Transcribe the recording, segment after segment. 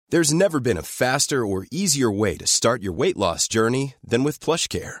There's never been a faster or easier way to start your weight loss journey than with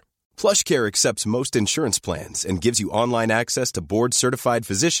PlushCare. PlushCare accepts most insurance plans and gives you online access to board-certified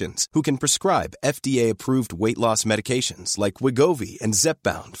physicians who can prescribe FDA-approved weight loss medications like Wegovy and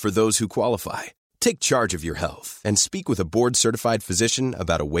Zepbound for those who qualify. Take charge of your health and speak with a board-certified physician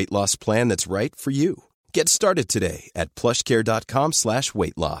about a weight loss plan that's right for you. Get started today at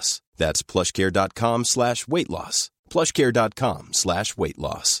plushcare.com/weight loss. That's plushcare.com/weight loss. plushcare.com/weight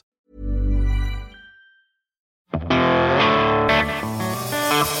loss.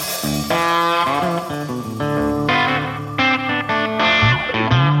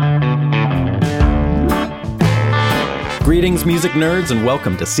 Greetings, music nerds, and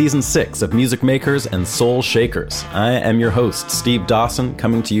welcome to Season 6 of Music Makers and Soul Shakers. I am your host, Steve Dawson,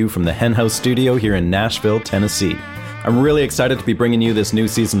 coming to you from the Hen House Studio here in Nashville, Tennessee. I'm really excited to be bringing you this new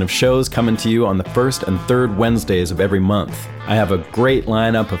season of shows coming to you on the first and third Wednesdays of every month. I have a great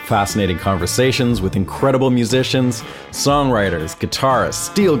lineup of fascinating conversations with incredible musicians, songwriters, guitarists,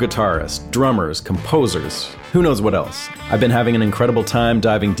 steel guitarists, drummers, composers, who knows what else. I've been having an incredible time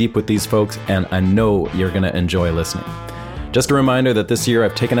diving deep with these folks, and I know you're going to enjoy listening. Just a reminder that this year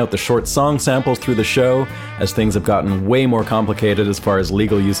I've taken out the short song samples through the show, as things have gotten way more complicated as far as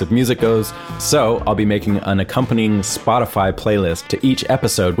legal use of music goes, so I'll be making an accompanying Spotify playlist to each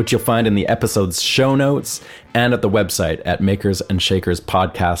episode, which you'll find in the episode's show notes and at the website at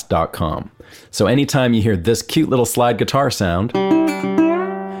makersandShakerspodcast.com. So anytime you hear this cute little slide guitar sound,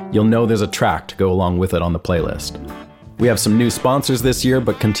 you'll know there's a track to go along with it on the playlist. We have some new sponsors this year,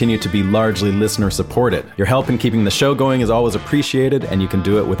 but continue to be largely listener-supported. Your help in keeping the show going is always appreciated, and you can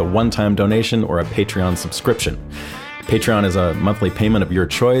do it with a one-time donation or a Patreon subscription. Patreon is a monthly payment of your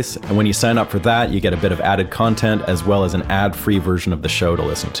choice, and when you sign up for that, you get a bit of added content as well as an ad-free version of the show to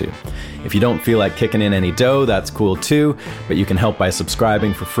listen to. If you don't feel like kicking in any dough, that's cool too, but you can help by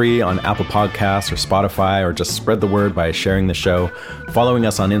subscribing for free on Apple Podcasts or Spotify, or just spread the word by sharing the show, following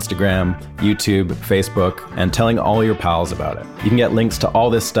us on Instagram, YouTube, Facebook, and telling all your pals about it. You can get links to all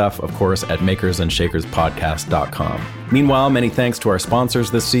this stuff, of course, at makersandShakerspodcast.com. Meanwhile, many thanks to our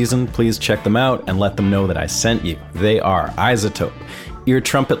sponsors this season. Please check them out and let them know that I sent you. They are iZotope, Ear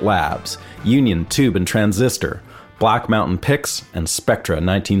Trumpet Labs, Union Tube and Transistor, Black Mountain Picks, and Spectra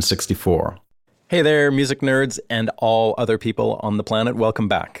 1964. Hey there, music nerds and all other people on the planet. Welcome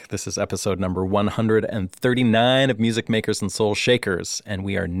back. This is episode number 139 of Music Makers and Soul Shakers, and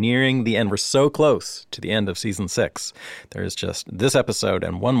we are nearing the end. We're so close to the end of season 6. There is just this episode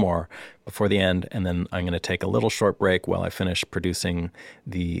and one more before the end, and then I'm going to take a little short break while I finish producing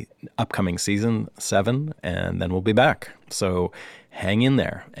the upcoming season 7, and then we'll be back. So hang in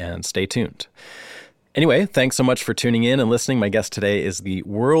there and stay tuned. Anyway, thanks so much for tuning in and listening. My guest today is the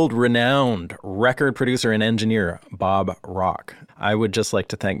world-renowned record producer and engineer, Bob Rock. I would just like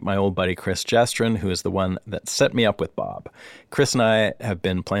to thank my old buddy Chris Gestrin, who is the one that set me up with Bob. Chris and I have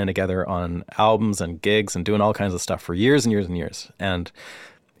been playing together on albums and gigs and doing all kinds of stuff for years and years and years. And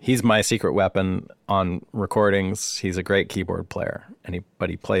he's my secret weapon on recordings. He's a great keyboard player, but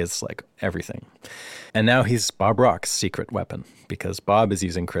he plays like everything. And now he's Bob Rock's secret weapon, because Bob is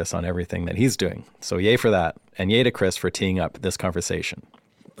using Chris on everything that he's doing. So yay for that, and yay to Chris for teeing up this conversation.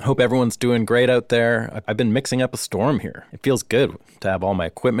 Hope everyone's doing great out there. I've been mixing up a storm here. It feels good to have all my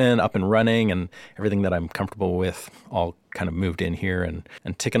equipment up and running and everything that I'm comfortable with all kind of moved in here and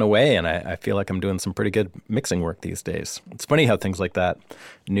ticking away, and I feel like I'm doing some pretty good mixing work these days. It's funny how things like that,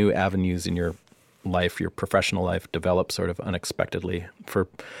 new avenues in your life, your professional life, develop sort of unexpectedly. For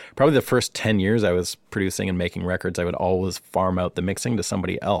probably the first 10 years I was producing and making records, I would always farm out the mixing to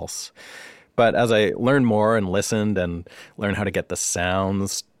somebody else. But as I learned more and listened and learned how to get the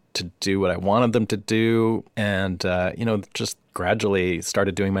sounds to do what I wanted them to do, and just gradually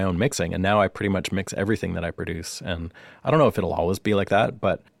started doing my own mixing, and now I pretty much mix everything that I produce. And I don't know if it'll always be like that,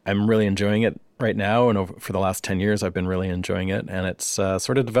 but I'm really enjoying it right now, and for the last 10 years I've been really enjoying it, and it's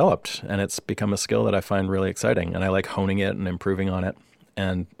sort of developed, and it's become a skill that I find really exciting, and I like honing it and improving on it.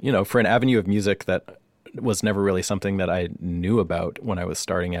 And for an avenue of music that was never really something that I knew about when I was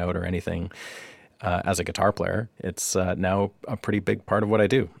starting out or anything, as a guitar player, it's now a pretty big part of what I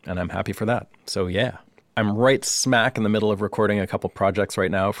do, and I'm happy for that. So yeah. I'm right smack in the middle of recording a couple projects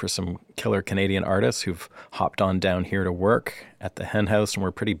right now for some killer Canadian artists who've hopped on down here to work at the Hen House, and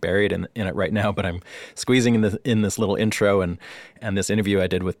we're pretty buried in it right now, but I'm squeezing in this little intro, and this interview I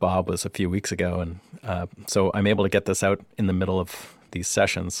did with Bob was a few weeks ago, and so I'm able to get this out in the middle of these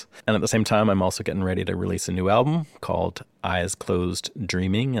sessions. And at the same time, I'm also getting ready to release a new album called Eyes Closed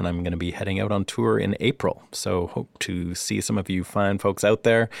Dreaming, and I'm going to be heading out on tour in April. So hope to see some of you fine folks out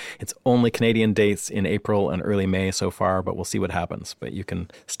there. It's only Canadian dates in April and early May so far, but we'll see what happens. But you can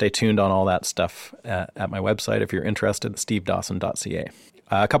stay tuned on all that stuff at my website if you're interested, stevedawson.ca.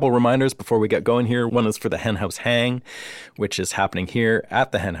 A couple reminders before we get going here. One is for the Henhouse Hang, which is happening here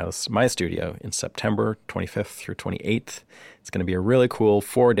at the Henhouse, my studio, in September 25th through 28th. It's going to be a really cool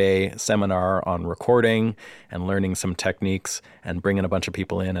 4-day seminar on recording and learning some techniques and bringing a bunch of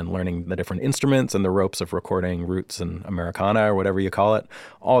people in and learning the different instruments and the ropes of recording roots and Americana or whatever you call it,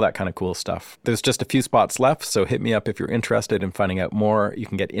 all that kind of cool stuff. There's just a few spots left, so hit me up if you're interested in finding out more. You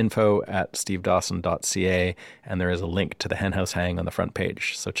can get info at stevedawson.ca, and there is a link to the Henhouse Hang on the front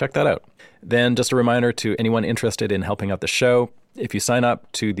page, so check that out. Then just a reminder to anyone interested in helping out the show, if you sign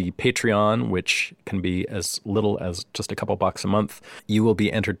up to the Patreon, which can be as little as just a couple bucks a month, you will be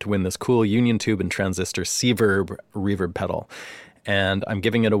entered to win this cool Union Tube and Transistor C-Verb reverb pedal. And I'm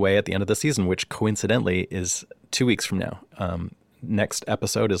giving it away at the end of the season, which coincidentally is 2 weeks from now. Next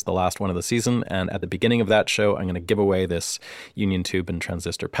episode is the last one of the season, and at the beginning of that show, I'm going to give away this Union Tube and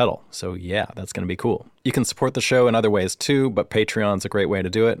Transistor pedal. So yeah, that's going to be cool. You can support the show in other ways too, but Patreon's a great way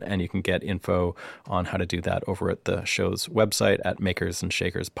to do it, and you can get info on how to do that over at the show's website at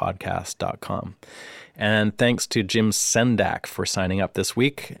makersandshakerspodcast.com. And thanks to Jim Sendak for signing up this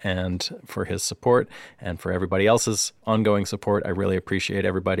week and for his support, and for everybody else's ongoing support. I really appreciate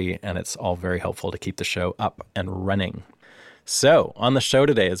everybody, and it's all very helpful to keep the show up and running. So, on the show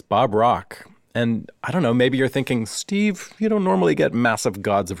today is Bob Rock. And I don't know, maybe you're thinking, Steve, you don't normally get massive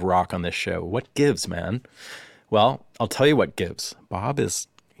gods of rock on this show. What gives, man? Well, I'll tell you what gives.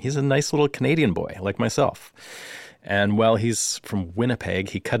 He's a nice little Canadian boy like myself. And while he's from Winnipeg,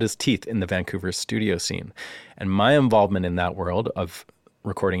 he cut his teeth in the Vancouver studio scene. And my involvement in that world of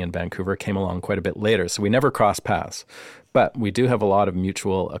recording in Vancouver came along quite a bit later, so we never crossed paths. But we do have a lot of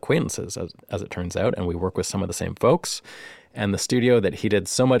mutual acquaintances, as it turns out, and we work with some of the same folks. And the studio that he did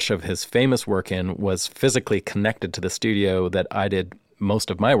so much of his famous work in was physically connected to the studio that I did most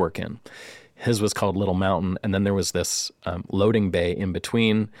of my work in. His was called Little Mountain, and then there was this loading bay in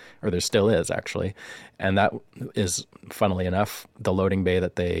between, or there still is actually, and that is, funnily enough, the loading bay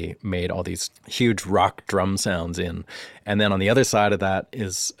that they made all these huge rock drum sounds in. And then on the other side of that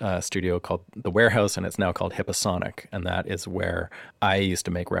is a studio called The Warehouse, and it's now called Hipposonic, and that is where I used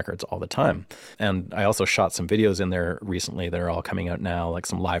to make records all the time. And I also shot some videos in there recently that are all coming out now, like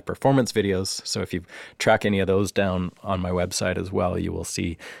some live performance videos. So if you track any of those down on my website as well, you will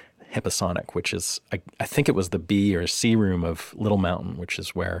see Hipposonic, which is, I think it was the B or C room of Little Mountain, which is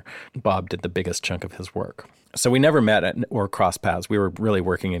where Bob did the biggest chunk of his work. So we never met or crossed paths. We were really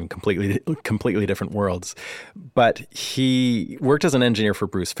working in completely different worlds. But he worked as an engineer for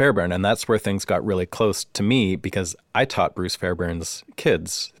Bruce Fairbairn, and that's where things got really close to me because I taught Bruce Fairbairn's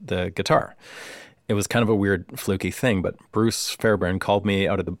kids the guitar. It was kind of a weird, fluky thing, but Bruce Fairbairn called me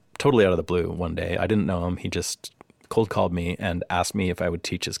totally out of the blue one day. I didn't know him. He just cold called me and asked me if I would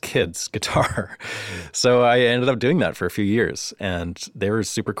teach his kids guitar. So I ended up doing that for a few years, and they were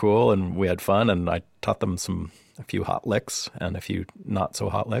super cool, and we had fun, and I taught them a few hot licks and a few not so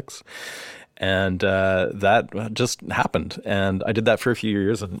hot licks. And that just happened. And I did that for a few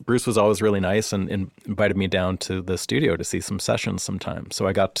years. And Bruce was always really nice and invited me down to the studio to see some sessions sometime. So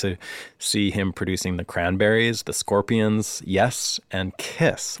I got to see him producing the Cranberries, the Scorpions, Yes, and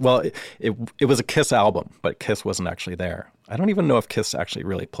Kiss. Well, it was a Kiss album, but Kiss wasn't actually there. I don't even know if Kiss actually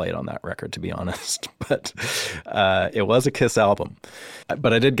really played on that record, to be honest, but it was a Kiss album.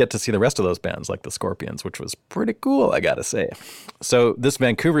 But I did get to see the rest of those bands, like the Scorpions, which was pretty cool, I gotta say. So this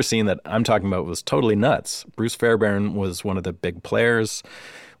Vancouver scene that I'm talking about was totally nuts. Bruce Fairbairn was one of the big players,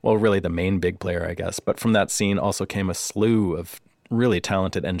 well, really the main big player, I guess. But from that scene also came a slew of really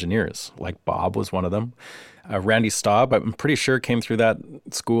talented engineers, like Bob was one of them. Randy Staub, I'm pretty sure, came through that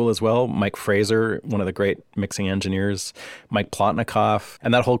school as well. Mike Fraser, one of the great mixing engineers. Mike Plotnikoff.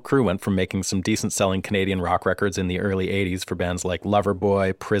 And that whole crew went from making some decent-selling Canadian rock records in the early 80s for bands like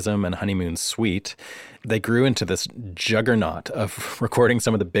Loverboy, Prism, and Honeymoon Suite. They grew into this juggernaut of recording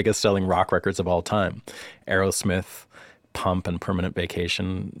some of the biggest-selling rock records of all time. Aerosmith, Pump and Permanent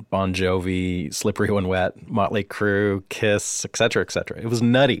Vacation, Bon Jovi, Slippery When Wet, Motley Crue, Kiss, etc., etc. It was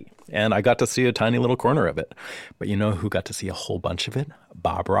nutty, and I got to see a tiny little corner of it. But you know who got to see a whole bunch of it?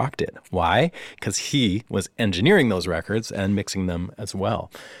 Bob Rock did. Why? Because he was engineering those records and mixing them as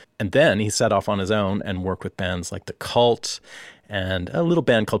well. And then he set off on his own and worked with bands like The Cult and a little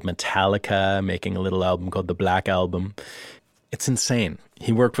band called Metallica, making a little album called The Black Album. It's insane.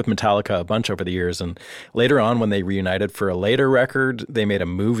 He worked with Metallica a bunch over the years, and later on when they reunited for a later record, they made a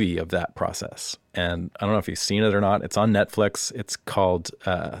movie of that process. And I don't know if you've seen it or not. It's on Netflix. It's called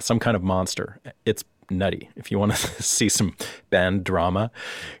Some Kind of Monster. It's nutty. If you want to see some band drama,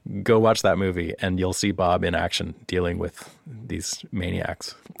 go watch that movie and you'll see Bob in action dealing with these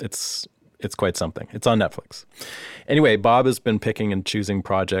maniacs. It's quite something. It's on Netflix. Anyway, Bob has been picking and choosing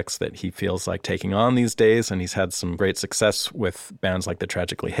projects that he feels like taking on these days, and he's had some great success with bands like The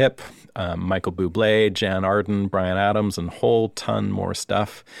Tragically Hip, Michael Bublé, Jan Arden, Bryan Adams, and a whole ton more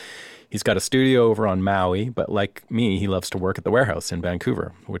stuff. He's got a studio over on Maui, but like me, he loves to work at the Warehouse in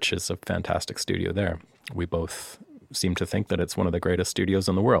Vancouver, which is a fantastic studio there. We both seem to think that it's one of the greatest studios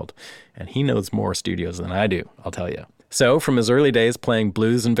in the world, and he knows more studios than I do, I'll tell you. So from his early days playing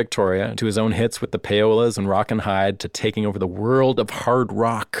blues in Victoria to his own hits with the Payolas and Rockin' Hyde to taking over the world of hard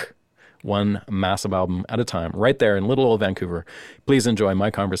rock, one massive album at a time, right there in little old Vancouver, please enjoy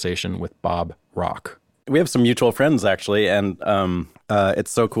my conversation with Bob Rock. We have some mutual friends, actually, and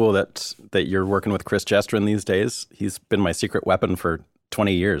it's so cool that you're working with Chris Gestrin these days. He's been my secret weapon for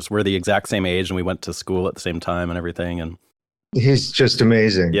 20 years. We're the exact same age, and we went to school at the same time and everything, and he's just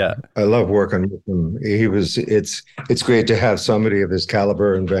amazing. Yeah. I love working with him. It's great to have somebody of his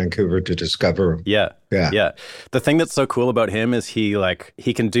caliber in Vancouver to discover. Yeah. The thing that's so cool about him is he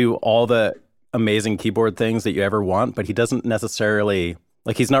can do all the amazing keyboard things that you ever want, but he doesn't necessarily,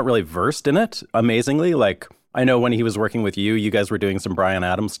 he's not really versed in it amazingly. I know when he was working with you guys were doing some Bryan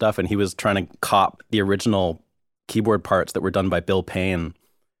Adams stuff, and he was trying to cop the original keyboard parts that were done by Bill Payne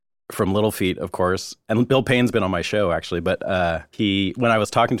from Little Feat, of course. And Bill Payne's been on my show, actually. But when I was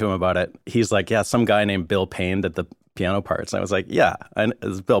talking to him about it, he's like, yeah, some guy named Bill Payne did the piano parts. And I was like, yeah,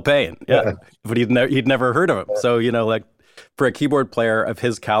 it's Bill Payne. Yeah. But he'd never heard of him. So, for a keyboard player of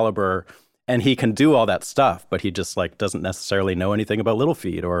his caliber, and he can do all that stuff, but he just doesn't necessarily know anything about Little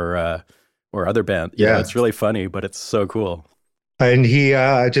Feat or other band. It's really funny, but it's so cool. And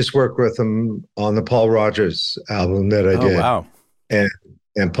I just worked with him on the Paul Rogers album that I did. Oh, wow.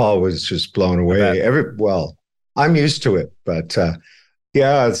 And Paul was just blown away. I'm used to it, but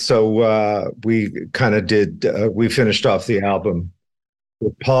so we kind of did. We finished off the album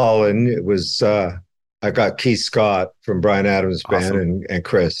with Paul, and it was I got Keith Scott from Bryan Adams' band and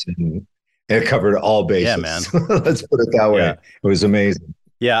Chris, and it covered all bases. Yeah, man. Let's put it that way. Yeah. It was amazing.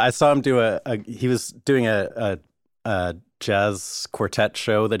 Yeah, I saw him do he was doing a jazz quartet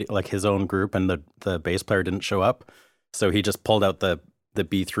show that his own group, and the bass player didn't show up, so he just pulled out the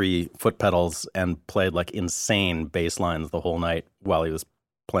B3 foot pedals and played insane bass lines the whole night while he was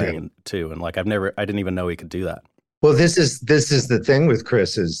playing too. And I didn't even know he could do that. Well, this is the thing with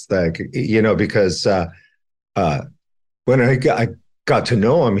Chris is because when I got to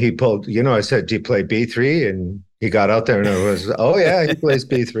know him, he pulled, I said, do you play B3? And he got out there and it was, oh yeah, he plays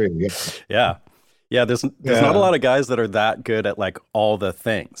B3. Yeah. Yeah, there's not a lot of guys that are that good at all the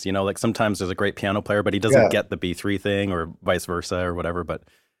things, sometimes there's a great piano player, but he doesn't get the B3 thing or vice versa or whatever. But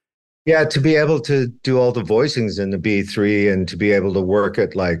yeah, to be able to do all the voicings in the B3 and to be able to work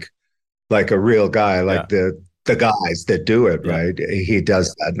it like a real guy, the guys that do it, right? He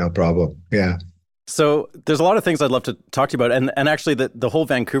does that, no problem. Yeah. So there's a lot of things I'd love to talk to you about. And actually the whole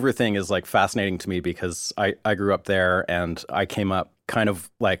Vancouver thing is fascinating to me because I grew up there and I came up kind of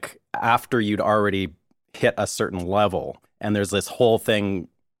after you'd already hit a certain level. And there's this whole thing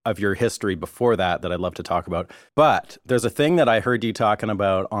of your history before that I'd love to talk about. But there's a thing that I heard you talking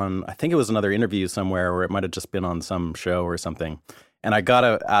about on, I think it was another interview somewhere, or it might have just been on some show or something. And I got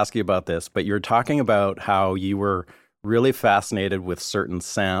to ask you about this, but you're talking about how you were really fascinated with certain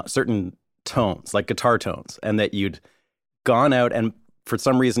tones, like guitar tones, and that you'd gone out and for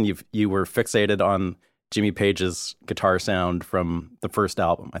some reason you were fixated on Jimmy Page's guitar sound from the first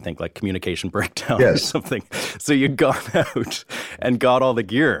album, I think Communication Breakdown or something. So you'd gone out and got all the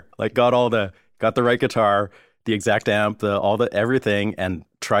gear, got the right guitar, the exact amp, everything, and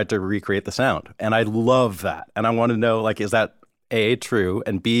tried to recreate the sound. And I love that. And I want to know, is that A, true?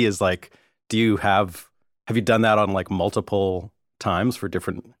 And B is do you have you done that on multiple times for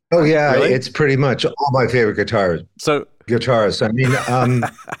different? Oh yeah, really? It's pretty much all my favorite guitars. I mean,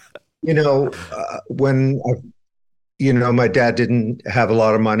 when my dad didn't have a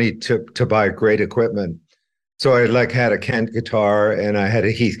lot of money to buy great equipment, so I had a Kent guitar and I had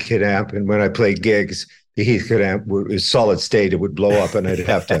a Heathkit amp, and when I played gigs, the Heathkit amp was solid state; it would blow up, and I'd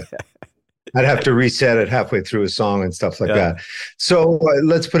have to reset it halfway through a song and stuff like that. So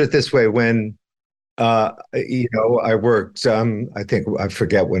let's put it this way: when I worked, I think I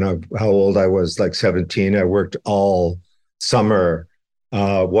forget how old I was, 17. I worked all summer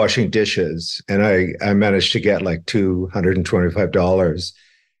washing dishes, and I managed to get like $225.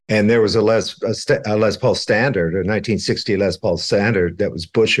 And there was a Les Paul Standard, a 1960 Les Paul Standard that was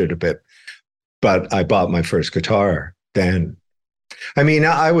butchered a bit. But I bought my first guitar then. I mean,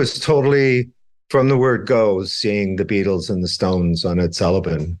 I was totally, from the word go, seeing the Beatles and the Stones on Ed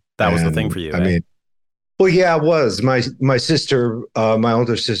Sullivan. That was the thing for you. I mean, well, yeah, it was. My sister, my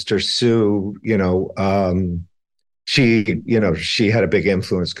older sister Sue, she had a big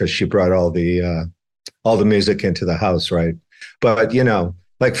influence because she brought all the music into the house, right? But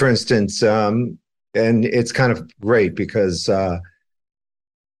like for instance, and it's kind of great because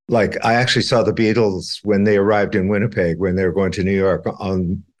like I actually saw the Beatles when they arrived in Winnipeg when they were going to New York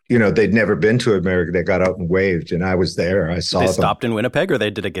they'd never been to America. They got out and waved, and I was there. I saw them. They stopped in Winnipeg, or they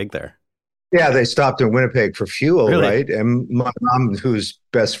did a gig there? Yeah, they stopped in Winnipeg for fuel, Really? right? And my mom, whose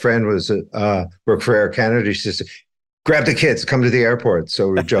best friend was worked for Air Canada, she said, "Grab the kids, come to the airport." So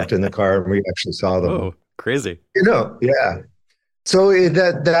we jumped in the car and we actually saw them. Oh, crazy! Yeah. So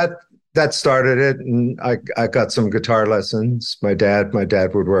that started it, and I got some guitar lessons. My dad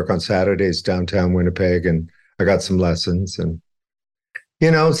would work on Saturdays downtown Winnipeg, and I got some lessons, and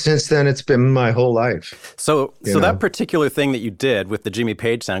since then it's been my whole life. So that particular thing that you did with the Jimmy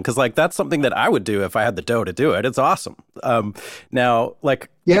Page sound, because like that's something that I would do if I had the dough to do it. It's awesome. Now, like,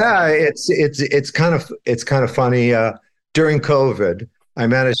 yeah, it's kind of funny. During COVID, I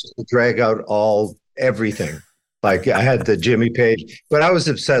managed to drag out everything. Like I had the Jimmy Page, but I was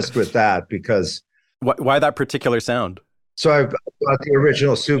obsessed with that because. Why that particular sound? So I bought the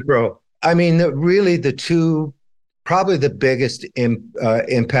original Supro. I mean, really the two. Probably the biggest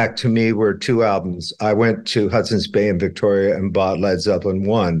impact to me were two albums. I went to Hudson's Bay in Victoria and bought Led Zeppelin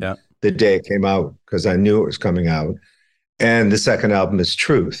 1 the day it came out because I knew it was coming out. And the second album is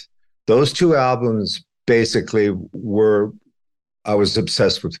Truth. Those two albums basically I was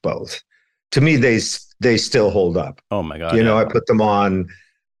obsessed with both. To me, they still hold up. Oh my God. I put them on.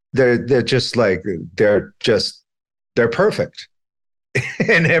 They're just like, they're perfect.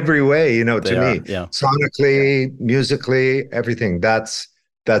 In every way, to me, sonically, musically, everything. That's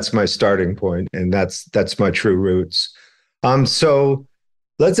my starting point, and that's my true roots. So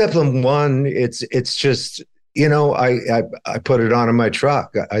Led Zeppelin 1, it's just I put it on in my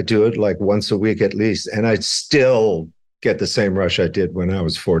truck. I do it like once a week at least, and I still get the same rush I did when I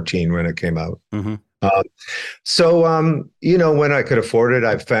was 14 when it came out. Mm-hmm. When I could afford it,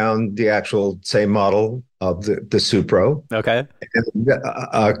 I found the actual same model of the Supro. Okay.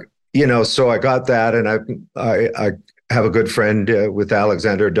 And, so I got that, and I have a good friend with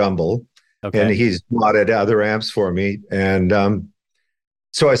Alexander Dumble, and he's modded other amps for me. And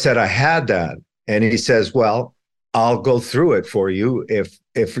so I said I had that, and he says, "Well, I'll go through it for you if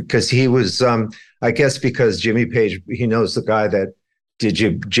because he was I guess because Jimmy Page, he knows the guy that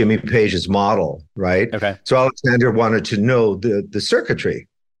did Jimmy Page's model, right? Okay. So Alexander wanted to know the circuitry.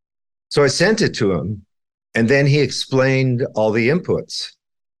 So I sent it to him, and then he explained all the inputs,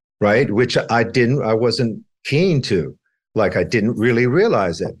 right? Which I wasn't keen to. Like I didn't really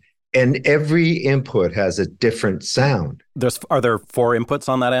realize it. And every input has a different sound. Are there 4 inputs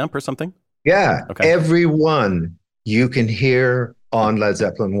on that amp or something? Yeah. Okay. Every one you can hear on Led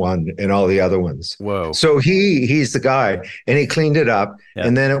Zeppelin 1 and all the other ones. Whoa. So he's the guy, and he cleaned it up,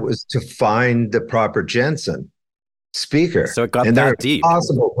 and then it was to find the proper Jensen speaker. So it got that deep.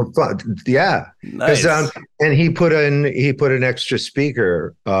 Possible for fun. Yeah. Nice. And he put an extra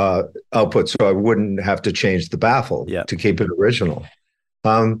speaker output so I wouldn't have to change the baffle to keep it original.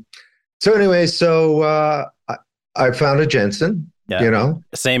 So anyway, I found a Jensen,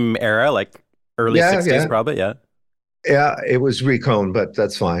 Same era, like early 60s probably, yeah. Yeah, it was Recone, but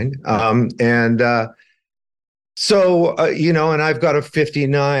that's fine. And I've got a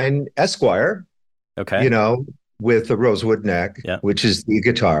 59 Esquire, with a rosewood neck, which is the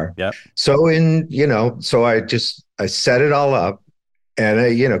guitar. Yeah. So I set it all up,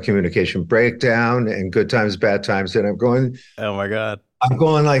 and communication breakdown and good times, bad times. And I'm going, oh my God. I'm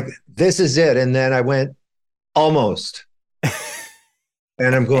going like, this is it. And then I went almost,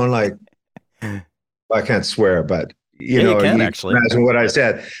 and I'm going like, I can't swear, but you can actually imagine what I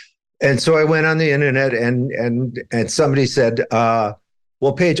said. And so I went on the internet, and somebody said,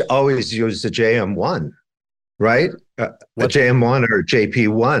 well, Page always used the JM1, right? A JM1 or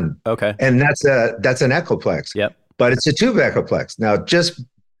JP1. Okay. And that's an Echoplex. Yep. But it's a tube Echoplex. Now, just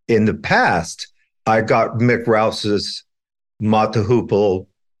in the past, I got Mick Rouse's Mott the Hoople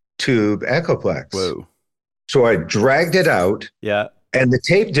tube Echoplex. Whoa. So I dragged it out. Yeah. And the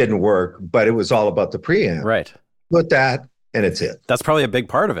tape didn't work, but it was all about the preamp. Right. Put that, and it's it. That's probably a big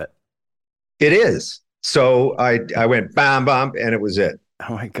part of it. It is. So I went bam, bam, and it was it.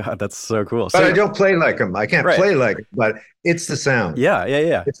 Oh my God, that's so cool. But So I don't play like them. I can't right. play like them, but it's the sound. Yeah.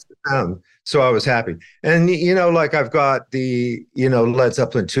 It's the sound. So I was happy. And, like I've got the, Led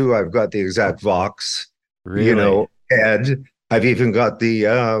Zeppelin 2, I've got the exact Vox, Really? head. I've even got the,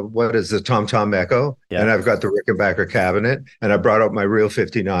 what is the Tom Tom Echo? Yeah. And I've got the Rickenbacker cabinet. And I brought out my real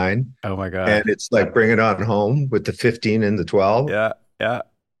 59. Oh my God. And it's like Bring It On Home with the 15 and the 12. Yeah.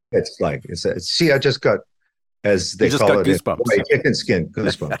 It's like, see, I just got, as they call it, goosebumps. chicken skin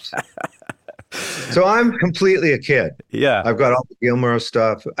goosebumps. So I'm completely a kid. Yeah. I've got all the Gilmour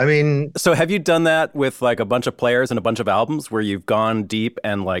stuff. I mean, so have you done that with like a bunch of players and a bunch of albums where you've gone deep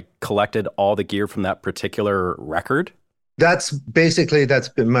and like collected all the gear from that particular record? that's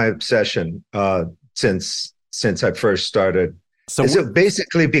been my obsession since I first started. So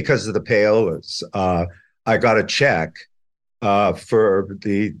basically because of the Payolas, I got a check for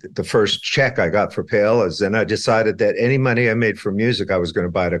the first check I got for Payolas, and I decided that any money I made from music, I was going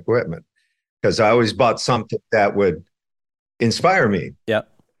to buy equipment, because I always bought something that would inspire me. Yeah.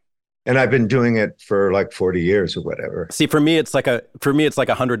 And I've been doing it for like 40 years or whatever. See, for me, it's like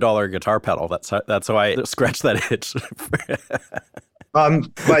 $100 guitar pedal. That's how I scratch that itch.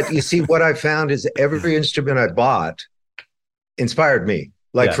 But you see, what I found is every instrument I bought inspired me.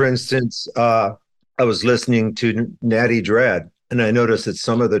 Like, for instance, I was listening to Natty Dread, and I noticed that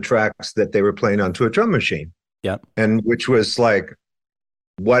some of the tracks that they were playing onto a drum machine. Yeah. And which was like,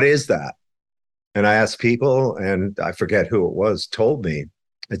 what is that? And I asked people, and I forget who it was, told me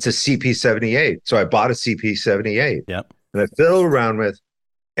it's a CP78. So I bought a CP78. Yeah. And I fiddled around with,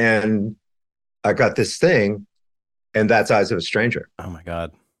 and I got this thing, and that's Eyes of a Stranger. Oh my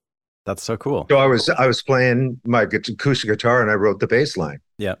God. That's so cool. So I was playing my acoustic guitar, and I wrote the bass line.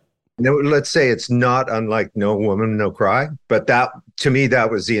 Yeah. And let's say it's not unlike No Woman, No Cry, but that, to me, that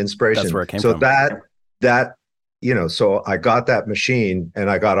was the inspiration. That's where it came from. So that, so I got that machine, and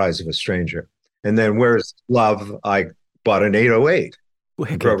I got Eyes of a Stranger. And then Where's Love? I bought an 808.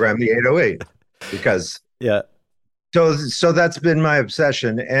 Programmed the 808 because so that's been my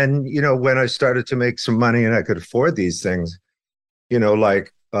obsession. And when I started to make some money and I could afford these things,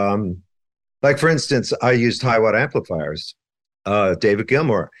 like for instance, I used high watt amplifiers, David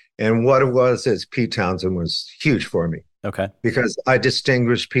Gilmour, and what it was is Pete Townsend was huge for me. Okay. Because I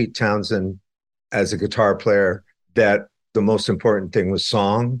distinguished Pete Townsend as a guitar player, that the most important thing was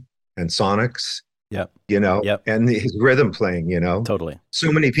song and sonics. And his rhythm playing, Totally.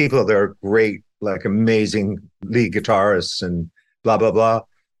 So many people that are great, like amazing lead guitarists and blah, blah, blah.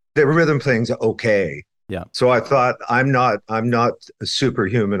 Their rhythm playing's okay. Yeah. So I thought, I'm not a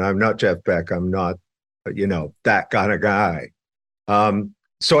superhuman. I'm not Jeff Beck. I'm not, that kind of guy.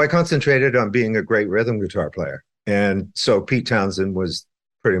 So I concentrated on being a great rhythm guitar player. And so Pete Townsend was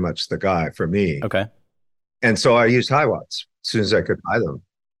pretty much the guy for me. Okay. And so I used high watts as soon as I could buy them.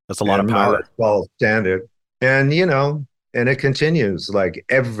 That's a lot of power. Well, standard. And, and it continues, like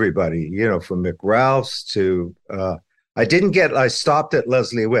everybody, from Mick Ralphs to, I stopped at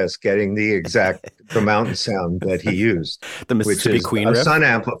Leslie West getting the exact, the mountain sound that he used. The Mississippi Queen a riff? Sun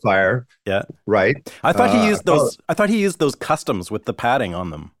amplifier. Yeah. Right. I thought he used those customs with the padding on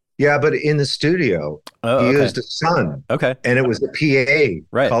them. Yeah, but in the studio, he used a Sun. Okay. And it was a PA,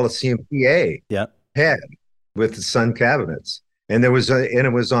 right. Coliseum PA head with the Sun cabinets. And it was on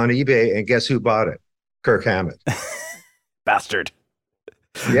eBay, and guess who bought it? Kirk Hammett. Bastard.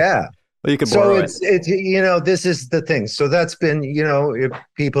 Yeah. Well, you can borrow it. It's this is the thing. So that's been, if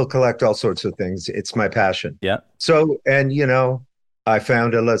people collect all sorts of things, it's my passion. Yeah. So, and I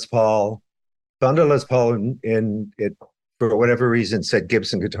found a Les Paul, in it, for whatever reason, said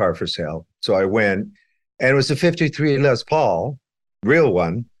Gibson guitar for sale. So I went, and it was a 53 Les Paul, real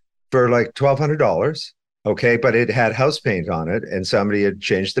one, for like $1,200. Okay, but it had house paint on it, and somebody had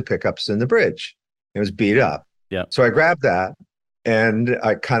changed the pickups in the bridge. It was beat up. Yeah. So I grabbed that, and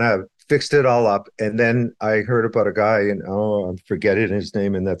I kind of fixed it all up. And then I heard about a guy, and I'm forgetting his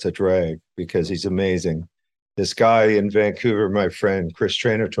name, and that's a drag because he's amazing. This guy in Vancouver, my friend Chris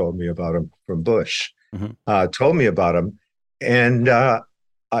Traynor, told me about him from Bush. Mm-hmm. Told me about him, and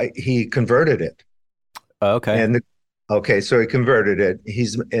he converted it. Okay. And so he converted it.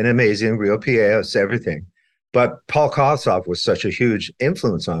 He's an amazing real PA, it's everything. But Paul Kossoff was such a huge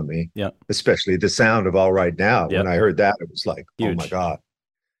influence on me, especially the sound of All Right Now. When I heard that, it was like, huge. Oh my God.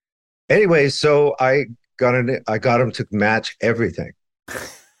 Anyway, so I got him to match everything.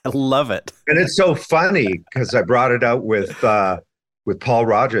 I love it. And it's so funny because I brought it out with Paul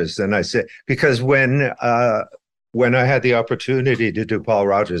Rodgers, and I said, because when I had the opportunity to do Paul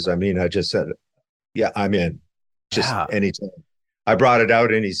Rodgers, I just said, yeah, I'm in. Just anytime. I brought it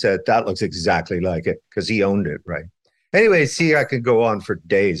out and he said, that looks exactly like it, because he owned it, right? Anyway, see, I could go on for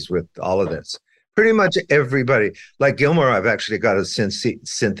days with all of this. Pretty much everybody, like Gilmour, I've actually got a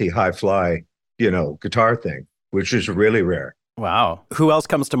Synthy Hi-Fly, guitar thing, which is really rare. Wow. Who else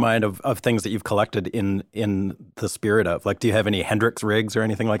comes to mind of things that you've collected in the spirit of? Like, do you have any Hendrix rigs or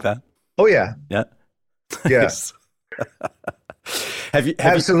anything like that? Oh, yeah. Yeah. Yes. Have you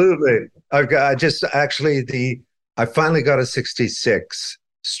Absolutely. I finally got a 66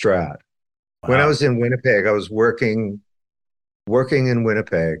 Strat. Wow. When I was in Winnipeg, I was working in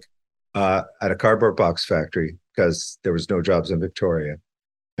Winnipeg at a cardboard box factory because there was no jobs in Victoria.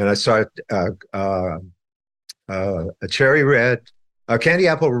 And I saw a cherry red, a candy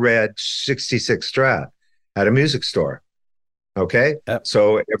apple red 66 Strat at a music store. Okay. Yep.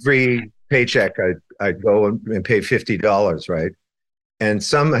 So every paycheck I'd go and pay $50, right? And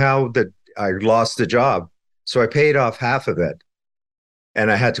somehow I lost the job. So I paid off half of it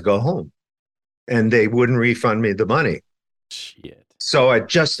and I had to go home and they wouldn't refund me the money. Shit. So I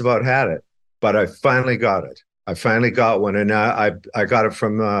just about had it, but I finally got it. I finally got one, and I got it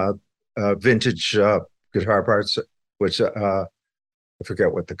from Vintage Guitar Parts, which I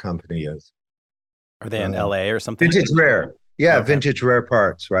forget what the company is. Are they in LA or something? Vintage Rare. Yeah, okay. Vintage Rare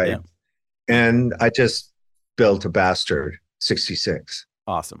Parts, right? Yeah. And I just built a bastard 66.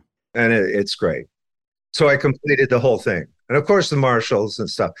 Awesome. And it's great. So I completed the whole thing. And of course, the Marshalls and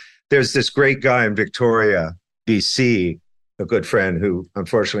stuff. There's this great guy in Victoria, BC, a good friend who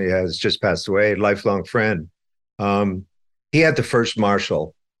unfortunately has just passed away, lifelong friend. He had the first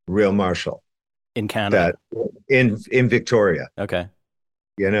Marshall, real Marshall. In Canada? In Victoria. Okay.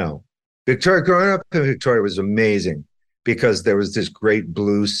 Victoria, growing up in Victoria was amazing because there was this great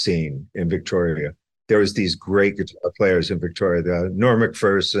blues scene in Victoria. There was these great guitar players in Victoria, Norm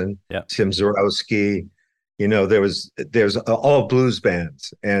Macpherson, Tim Zarowski. There's all blues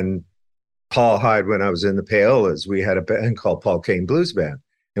bands. And Paul Hyde, when I was in the Paolas, we had a band called Paul Kane Blues Band.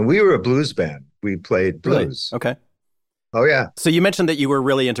 And we were a blues band. We played blues. Really? Okay. Oh, yeah. So you mentioned that you were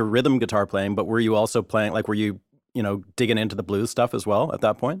really into rhythm guitar playing, but were you also playing, were you digging into the blues stuff as well at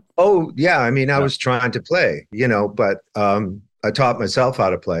that point? Oh, yeah. I mean, I was trying to play, but I taught myself how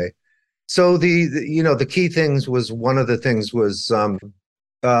to play. So the key things was, one of the things was,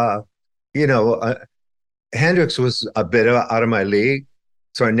 Hendrix was a bit out of my league.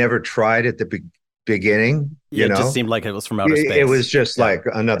 So I never tried at the beginning. It just seemed like it was from outer space. It was just like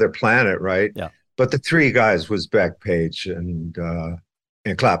another planet, right? Yeah. But the three guys was Beck, Page, and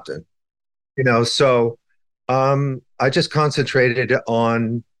Clapton. So I just concentrated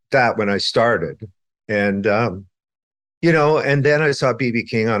on that when I started, and and then I saw B.B.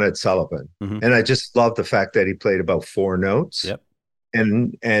 King on Ed Sullivan, and I just loved the fact that he played about 4 notes,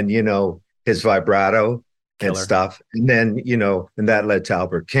 and his vibrato. Killer. And stuff. And then, and that led to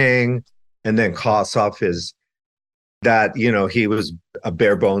Albert King. And then Kossoff he was a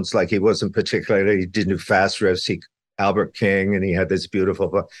bare bones, like he didn't do fast riffs. Albert King, and he had this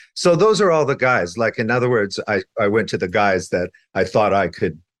beautiful. So those are all the guys. Like, in other words, I went to the guys that I thought I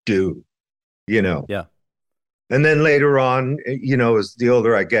could do, Yeah. And then later on, as the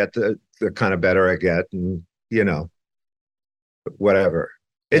older I get, the kind of better I get, and, whatever.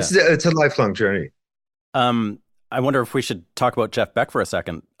 It's a lifelong journey. I wonder if we should talk about Jeff Beck for a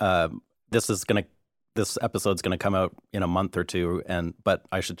second. This episode's gonna come out in a month or two, but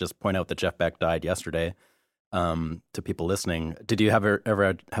I should just point out that Jeff Beck died yesterday. To people listening, did you ever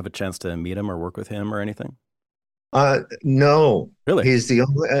have a chance to meet him or work with him or anything? No, really. He's the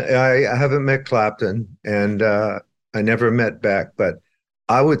only. I haven't met Clapton, and I never met Beck. But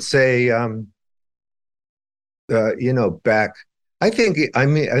I would say, Beck. I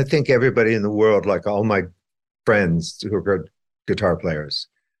think everybody in the world, like all my friends who are good guitar players.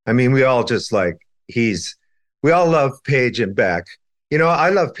 I mean, we all just we all love Page and Beck. I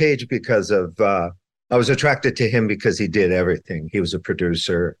love Page because of, I was attracted to him because he did everything. He was a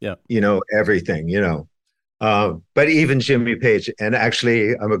producer, everything, but even Jimmy Page, and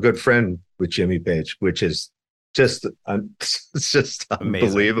actually I'm a good friend with Jimmy Page, which is just, it's just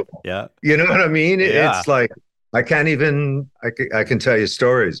unbelievable. Yeah. You know what I mean? Yeah. It's like, I can't even, I can tell you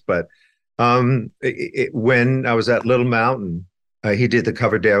stories, but when I was at Little Mountain, he did the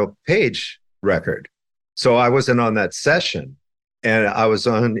Coverdale Page record. So I wasn't on that session, and I was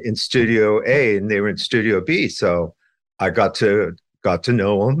in Studio A and they were in Studio B. So I got to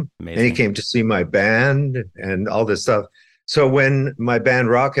know him. Amazing. And he came to see my band and all this stuff. So when my band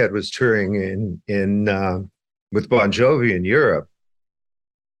Rockhead was touring in with Bon Jovi in Europe,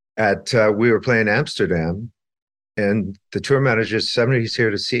 we were playing Amsterdam. And the tour manager said, "Somebody's here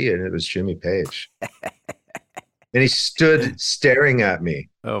to see you," and it was Jimmy Page. And he stood staring at me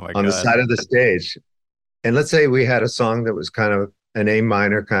Oh my on the God. side of the stage. And let's say we had a song that was kind of an A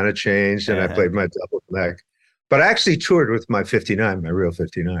minor kind of changed, and I Uh-huh. played my double neck. But I actually toured with my 59, my real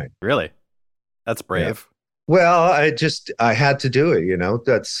 59. Really? That's Yeah. brave. Well, I had to do it,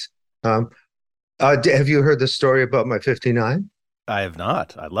 That's um have you heard the story about my 59? I have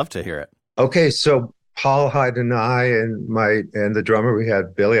not. I'd love to hear it. Okay, so Paul Hyde and I and the drummer we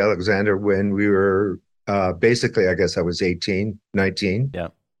had Billy Alexander when we were basically I guess I was 18, 19. Yeah.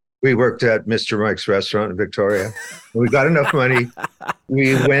 We worked at Mr. Mike's restaurant in Victoria. We got enough money.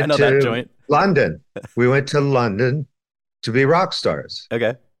 We I went know that to joint. London. We went to London to be rock stars.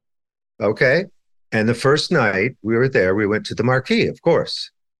 Okay. Okay. And the first night we were there, we went to the Marquee, of course,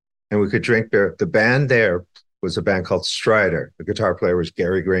 and we could drink beer. The band there was a band called Strider. The guitar player was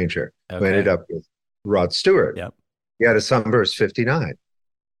Gary Granger, who ended up with Rod Stewart. Yep. He had a Sunburst 59.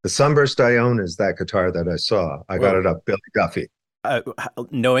 The Sunburst I own is that guitar that I saw. I got it up Billy Duffy.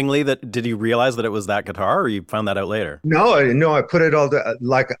 Knowingly, did you realize that it was that guitar, or you found that out later? No, I put it all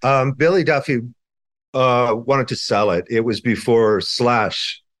Billy Duffy wanted to sell it. It was before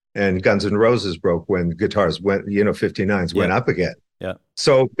Slash and Guns N' Roses broke when guitars went, 59s went up again. Yeah.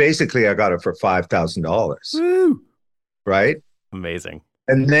 So basically I got it for $5,000. Woo! Right? Amazing.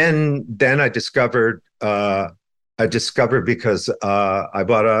 And then I discovered because I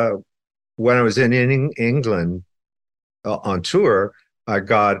bought when I was in England on tour, I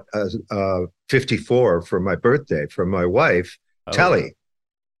got a 54 for my birthday from my wife, Telly.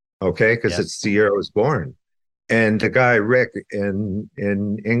 Okay, because it's the year I was born. And the guy Rick in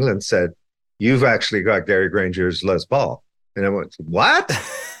England said, "You've actually got Gary Granger's Les Paul." And I went, "What?"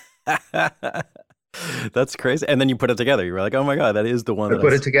 That's crazy. And then you put it together. You were like, "Oh my God, that is the one." I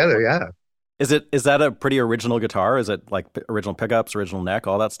put it together. Yeah. Is that a pretty original guitar? Is it like original pickups, original neck,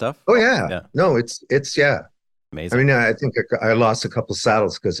 all that stuff? Oh yeah. No, it's yeah. Amazing. I mean, I think I lost a couple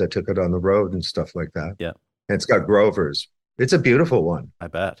saddles because I took it on the road and stuff like that. Yeah. And it's got Grovers. It's a beautiful one. I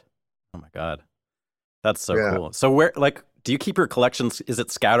bet. Oh my God. That's so cool. So do you keep your collections? Is it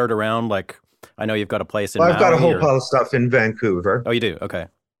scattered around? Like, I know you've got a place in I've got a whole Maui, pile of stuff in Vancouver. Oh, you do? Okay.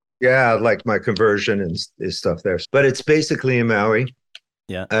 Yeah, like my conversion and stuff there. But it's basically in Maui.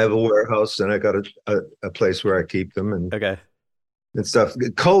 Yeah. I have a warehouse and I got a place where I keep them and stuff.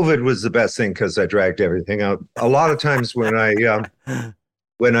 COVID was the best thing because I dragged everything out. A lot of times when I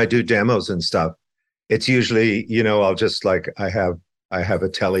do demos and stuff, it's usually, I'll just I have a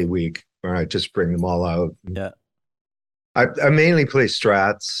Telly week where I just bring them all out. Yeah. I mainly play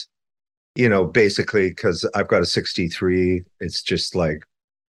Strats, basically because I've got a 63. It's just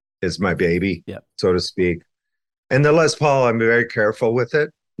it's my baby, so to speak. And the Les Paul, I'm very careful with it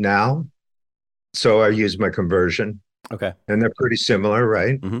now. So I use my conversion. Okay. And they're pretty similar,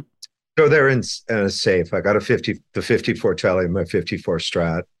 right? Mm-hmm. So they're in a safe. I got the 54 Telly, my 54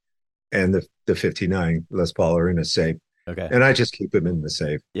 Strat, and the 59 Les Paul are in a safe. Okay. And I just keep them in the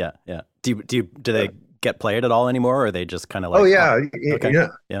safe. Yeah, yeah. Do they get played at all anymore, or are they just kind of like? Oh yeah, okay.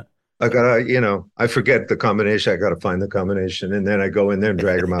 Yeah. I gotta, I forget the combination. I gotta find the combination, and then I go in there and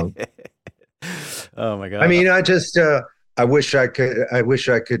drag them out. Oh my God. I mean, I just, I wish I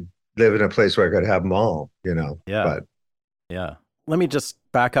could live in a place where I could have them all, Yeah. But yeah. Let me just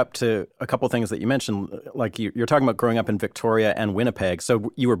back up to a couple things that you mentioned. Like you're talking about growing up in Victoria and Winnipeg.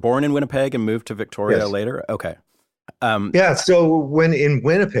 So you were born in Winnipeg and moved to Victoria later? Okay. Yeah. So when in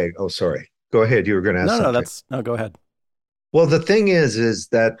Winnipeg, oh, sorry. Go ahead. You were going to ask something. No, go ahead. Well, the thing is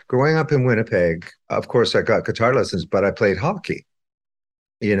that growing up in Winnipeg, of course, I got guitar lessons, but I played hockey,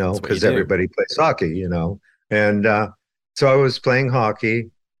 because everybody plays hockey, And so I was playing hockey,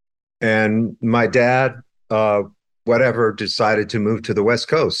 and my dad, decided to move to the West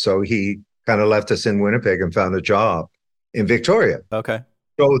Coast. So he kind of left us in Winnipeg and found a job in Victoria. Okay.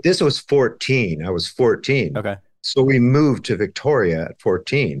 So this was 14. I was 14. Okay. So we moved to Victoria at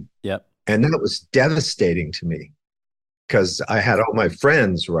 14. Yep. And that was devastating to me because I had all my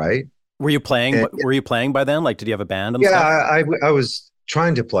friends, right? Were you playing? Were you playing by then? Like, did you have a band and stuff? Yeah, I was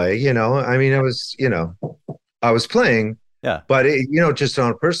trying to play, I mean, I was, I was playing. Yeah. But, just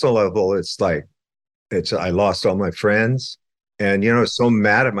on a personal level, I lost all my friends and, I was so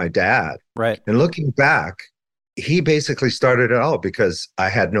mad at my dad. Right. And looking back, he basically started it all because I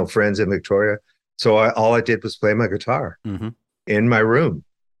had no friends in Victoria. So all I did was play my guitar in my room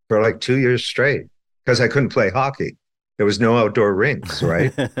for 2 years straight because I couldn't play hockey. There was no outdoor rinks,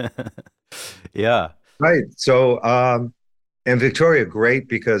 right? Yeah. Right. So, and Victoria, great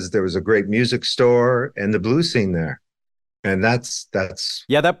because there was a great music store and the blues scene there. And that's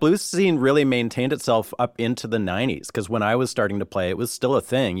yeah, that blues scene really maintained itself up into the 90s because when I was starting to play, it was still a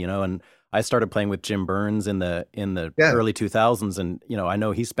thing, and I started playing with Jim Burns in the Yeah. early 2000s, and I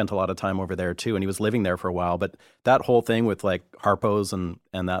know he spent a lot of time over there too, and he was living there for a while. But that whole thing with like Harpo's and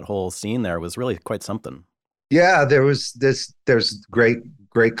that whole scene there was really quite something. Yeah, there's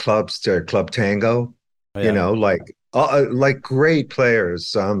great clubs to Club Tango, Oh, yeah. like great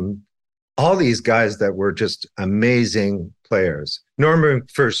players. All these guys that were just amazing players. Norman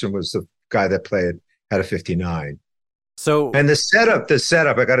Ferguson was the guy that had a 59. So And the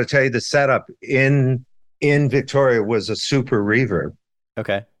setup, I got to tell you, the setup in Victoria was a super reverb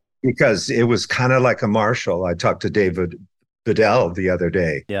okay, because it was kind of like a Marshall. I talked to David Vidal the other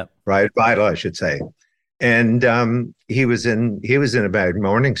day, yeah. right? Vidal, I should say. And he was in a band,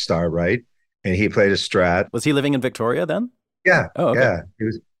 Morning Star, right? And he played a Strat. Was he living in Victoria then? Yeah. Oh, okay.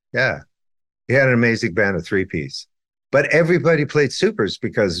 Yeah. He had an amazing band of three-piece. But everybody played supers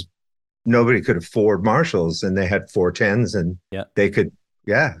because nobody could afford Marshalls, and they had 410s, and Yeah. they could,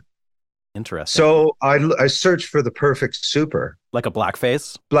 yeah. Interesting. So I searched for the perfect super, Like a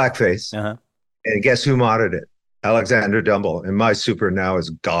blackface? blackface, Uh-huh. and guess who modded it? Alexander Dumble. And my super now is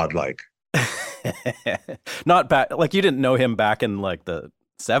godlike. Not back, like you didn't know him back in like the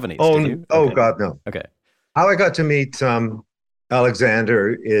 70s, did you? Oh Okay. God, no. Okay. How I got to meet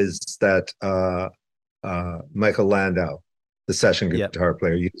Alexander is that Michael Landau, the session Yep. guitar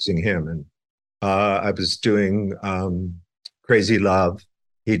player, using him. And I was doing Crazy Love.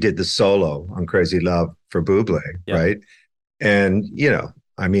 He did the solo on Crazy Love for Bublé, Yep. right? And,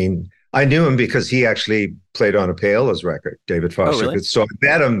 I mean, I knew him because he actually played on a Paola's record, David Foster. really? So I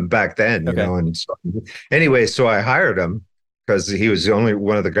met him back then, Okay. and so, anyway, so I hired him because he was the only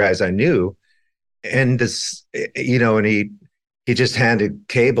one of the guys I knew. And this, and he just handed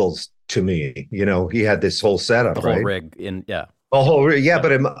cables to me. He had this whole setup, The whole right? rig in, yeah. A whole rig, yeah,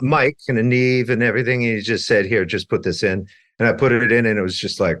 but a mic and a Neve and everything. And he just said, "Here, just put this in," and I put it in, and it was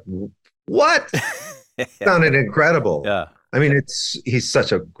just like, what? Sounded incredible. Yeah. I mean, he's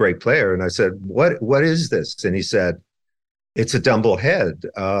such a great player. And I said, what is this? And he said, it's a Dumble Head,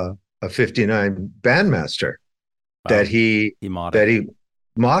 a 59 Bandmaster Wow. that he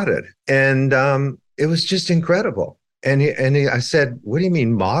modded. And it was just incredible. And I said, what do you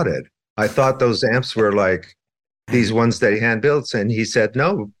mean modded? I thought those amps were like these ones that he hand built. And he said,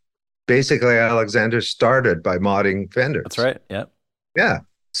 no, basically Alexander started by modding Fenders. That's right. Yeah. Yeah.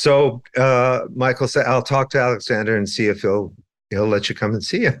 So Michael said, I'll talk to Alexander and see if he'll let you come and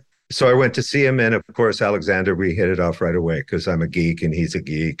see him. So I went to see him. And of course, Alexander, we hit it off right away because I'm a geek and he's a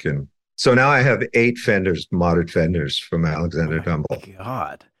geek. And so now I have 8 Fenders, modded Fenders from Alexander Dumble.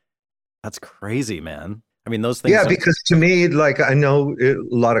 God, that's crazy, man. I mean, those things. Yeah, because to me, like, I know a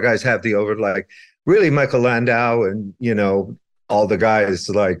lot of guys have the really Michael Landau and, all the guys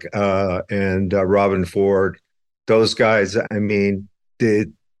like, and Robin Ford, those guys, I mean, the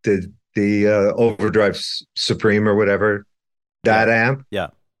Overdrive Supreme or whatever, that amp, yeah,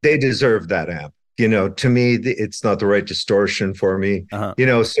 they deserve that amp. To me, it's not the right distortion for me.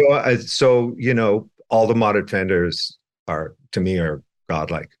 Uh-huh. So all the modded Fenders are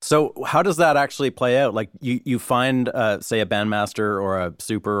godlike. So how does that actually play out? Like you find, say, a Bandmaster or a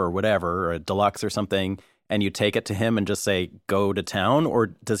Super or whatever, or a Deluxe or something, and you take it to him and just say, go to town? Or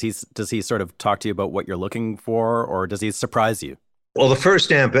does he sort of talk to you about what you're looking for, or does he surprise you? Well, the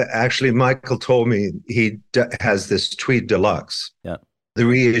first amp, actually, Michael told me he has this Tweed Deluxe. Yeah. The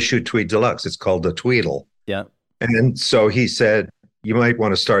reissued Tweed Deluxe. It's called the Tweedle. Yeah. And so he said, you might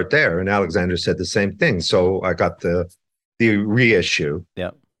want to start there. And Alexander said the same thing. So I got the reissue.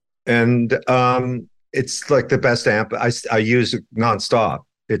 Yeah. And it's like the best amp. I use it nonstop.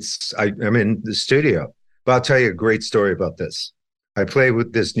 I'm in the studio. But I'll tell you a great story about this. I played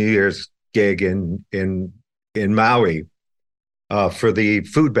with this New Year's gig in Maui for the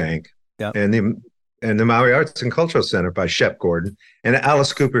food bank. Yeah. And the Maui Arts and Cultural Center by Shep Gordon. And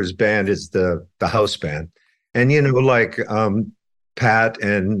Alice Cooper's band is the house band. And, like Pat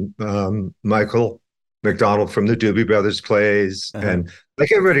and Michael McDonald from the Doobie Brothers plays. Uh-huh. And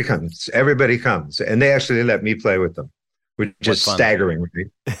like everybody comes. And they actually let me play with them, which is staggering.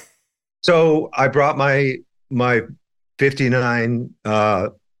 Right? So I brought my 59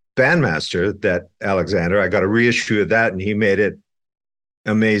 Bandmaster that Alexander, I got a reissue of that, and he made it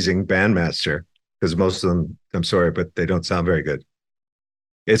amazing Bandmaster. Because most of them, I'm sorry, but they don't sound very good.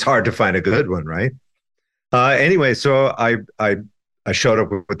 It's hard to find a good one, right? Anyway, so I showed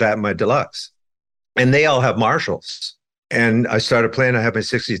up with that in my Deluxe, and they all have Marshalls. And I started playing. I had my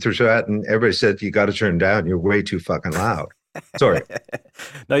 63 Strat, and everybody said, "You got to turn down. You're way too fucking loud." Sorry.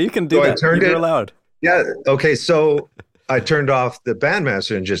 No, you can do that. You're loud. Yeah. Okay. So I turned off the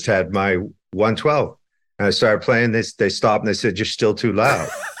Bandmaster and just had my 112, and I started playing this. They stopped and they said, "You're still too loud."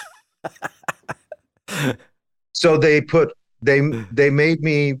 So they made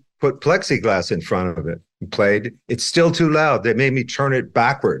me put plexiglass in front of it and played. It's still too loud. They made me turn it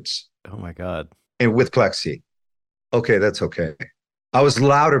backwards Oh my God. and with plexi. Okay, that's okay. I was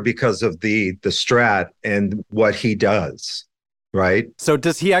louder because of the Strat and what he does, right? So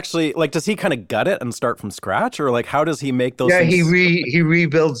does he actually does he kind of gut it and start from scratch, or like how does he make those Yeah, things? he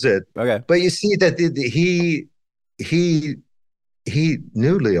rebuilds it. Okay. But you see that he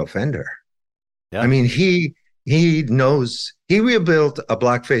knew Leo Fender. Yeah. I mean, he knows. He rebuilt a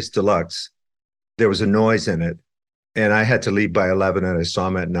Blackface Deluxe. There was a noise in it, and I had to leave by 11, and I saw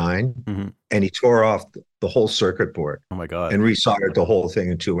him at 9, Mm-hmm. and he tore off the whole circuit board Oh my God. and resoldered the whole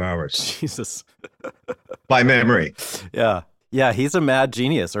thing in 2 hours Jesus. by memory. Yeah. Yeah, he's a mad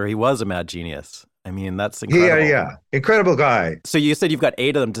genius, or he was a mad genius. I mean, that's incredible. Yeah, incredible guy. So you said you've got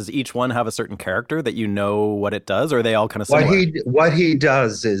 8 of them. Does each one have a certain character that you know what it does, or are they all kind of similar? What he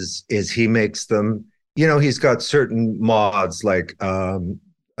does is he makes them. He's got certain mods like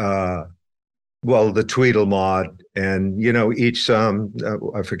the Tweedle mod, and each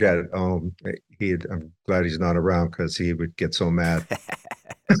I forget. I'm glad he's not around because he would get so mad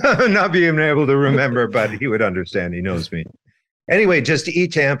not being able to remember, but he would understand. He knows me. Anyway, just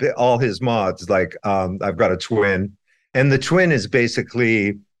each amp, all his mods. Like I've got a Twin, and the Twin is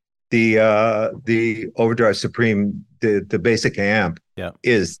basically the Overdrive Supreme. The basic amp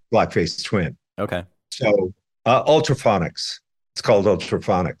is Blackface Twin. Okay. So Ultraphonics. It's called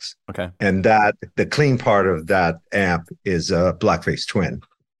Ultraphonics. Okay. And the clean part of that amp is a Blackface Twin.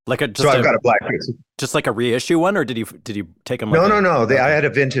 Like I've got a Blackface. Just like a reissue one, or did you take them? No. I had a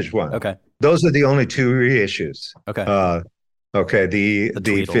vintage one. Okay. Those are the only 2 reissues. Okay. Okay. The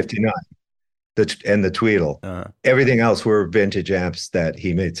Tweedle. 59, and the Tweedle. Everything else were vintage amps that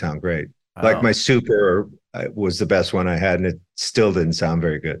he made sound great. Like my Super was the best one I had, and it still didn't sound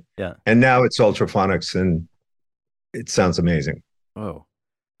very good. Yeah. And now it's Ultraphonics, and it sounds amazing. Oh,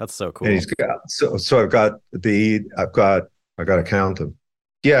 that's so cool. And he's got so I got to count them.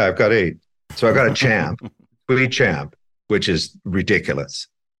 Yeah, I've got 8. So I got a Champ, Tweed Champ, which is ridiculous.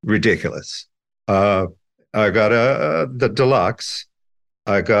 I got the Deluxe.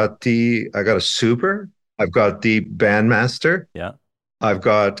 I got a Super. I've got the Bandmaster. Yeah. I've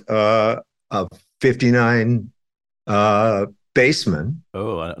got a 59 Bassman.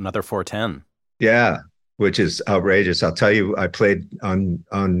 Oh, another 410. Yeah, which is outrageous. I'll tell you, I played on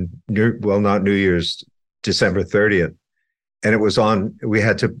not New Year's, December 30th, and it was on. We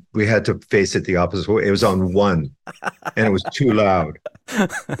had to face it the opposite way. It was on 1, and it was too loud.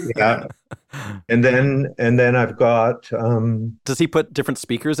 Yeah, and then I've got. Does he put different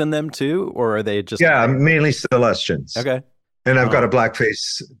speakers in them too, or are they just? Yeah, mainly Celestians. Okay. And I've got a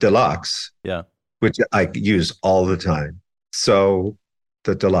Blackface Deluxe. Yeah. Which I use all the time. So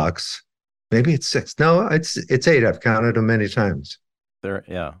the Deluxe. Maybe it's 6. No, it's 8. I've counted them many times.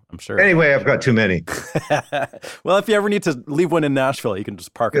 Yeah, I'm sure. Anyway, I've got too many. Well, if you ever need to leave one in Nashville, you can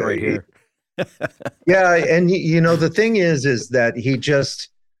just park it right here. Yeah, and the thing is that he just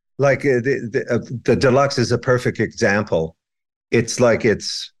like the Deluxe is a perfect example. It's like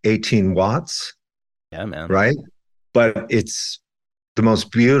it's 18 watts. Yeah, man. Right, but it's the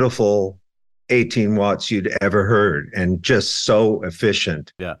most beautiful 18 watts you'd ever heard, and just so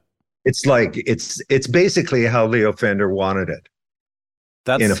efficient. Yeah. It's like it's basically how Leo Fender wanted it.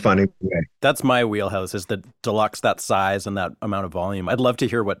 In a funny way. That's my wheelhouse, is the Deluxe, that size and that amount of volume. I'd love to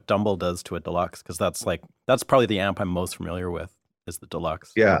hear what Dumble does to a Deluxe, because that's probably the amp I'm most familiar with, is the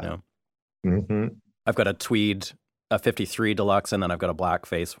Deluxe. Yeah. Mm-hmm. I've got a Tweed, a 53 Deluxe, and then I've got a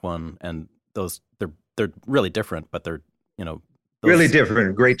Blackface one, and those they're really different, but they're really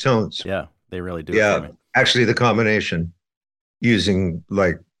different, great tones. Yeah, they really do. Yeah, actually, the combination using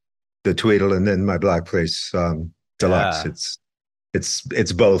like the Tweedle and then my Blackface Deluxe,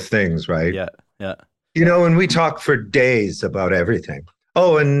 it's both things, right? Yeah. And we talk for days about everything.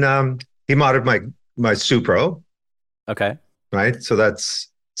 Oh, and he modded my Supro. Okay. Right, so that's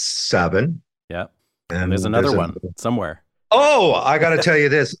 7. Yeah, and there's another one somewhere. Oh, I got to tell you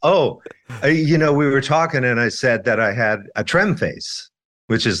this. Oh, we were talking, and I said that I had a trem face,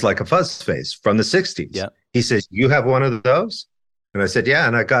 which is like a fuzz face from the 60s. Yeah. He says, "You have one of those?" And I said, "Yeah."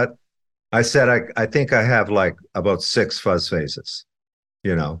 And I said, I think I have like about 6 fuzz faces,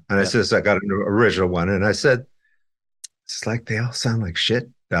 And I says, I got an original one. And I said, it's like they all sound like shit,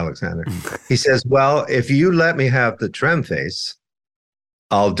 Alexander. He says, well, if you let me have the trem face,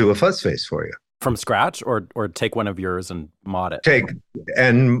 I'll do a fuzz face for you. From scratch, or take one of yours and mod it? Take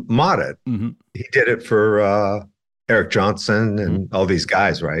and mod it. Mm-hmm. He did it for Eric Johnson and all these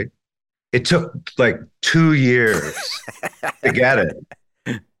guys, right? It took like 2 years to get it.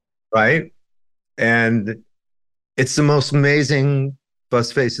 right? And it's the most amazing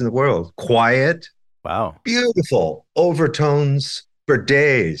bus face in the world. Quiet, Wow. beautiful overtones for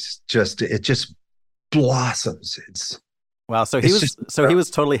days. It just blossoms. Wow. So It's just he was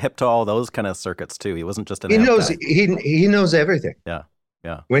totally hip to all those kind of circuits too. He wasn't just an he amp knows guy. he knows everything. Yeah.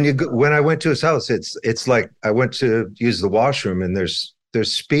 Yeah. When I went to his house, it's like I went to use the washroom and there's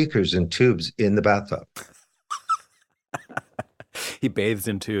speakers and tubes in the bathtub. He bathes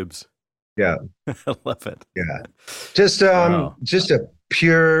in tubes. Yeah. I love it. Yeah. Wow. Just a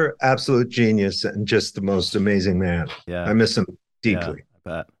pure absolute genius and just the most amazing man. Yeah. I miss him Yeah, deeply. I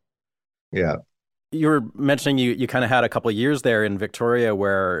bet. Yeah. You were mentioning you kind of had a couple of years there in Victoria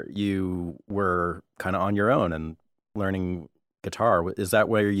where you were kind of on your own and learning guitar. Is that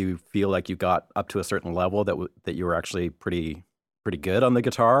where you feel like you got up to a certain level that you were actually pretty good on the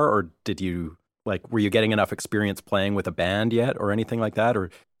guitar, or were you getting enough experience playing with a band yet, or anything like that? Or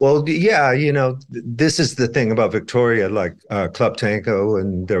Well, yeah, this is the thing about Victoria, like Club Tango,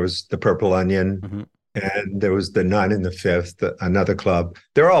 and there was the Purple Onion, Mhm. and there was the Nine and the Fifth, another club.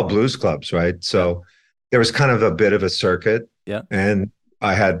 They're all blues clubs, right? So there was kind of a bit of a circuit. Yeah. And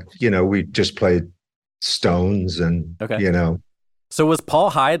I had, we just played Stones and, Okay. So was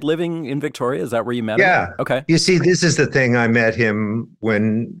Paul Hyde living in Victoria? Is that where you met him? Yeah. Okay. You see, this is the thing. I met him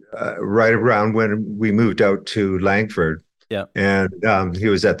right around when we moved out to Langford. Yeah. And he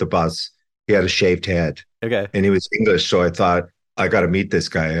was at the bus. He had a shaved head. Okay. And he was English. So I thought, I got to meet this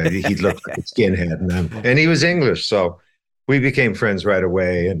guy. He looked like a skinhead. And he was English. So we became friends right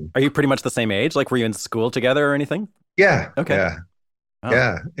away. And Are you pretty much the same age? Like, were you in school together or anything? yeah. Okay. Yeah. Oh.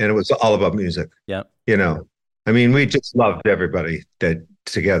 Yeah. And it was all about music. Yeah. I mean, we just loved everybody that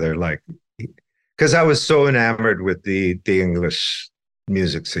together, like, because I was so enamored with the English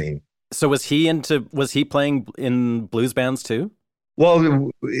music scene. So was he playing in blues bands too? Well,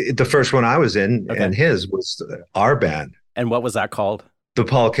 the first one I was in Okay. and his was our band, And what was that called? the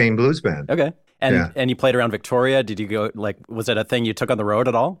Paul Kane Blues Band. Okay. And Yeah. and you played around Victoria. Did you go, like, was it a thing you took on the road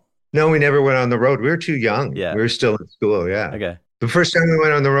at all? No, we never went on the road. We were too young. Yeah. We were still in school. Yeah. Okay. The first time we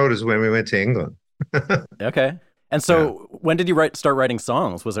went on the road is when we went to England. Okay. And so when did you start writing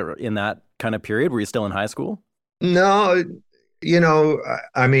songs? Was it in that kind of period? Were you still in high school? No,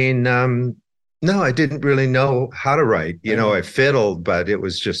 I mean, no, I didn't really know how to write. I fiddled, but it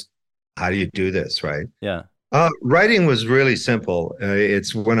was just, how do you do this, right? Yeah. Writing was really simple.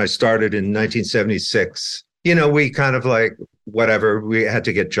 It's when I started in 1976. We kind of like, whatever, we had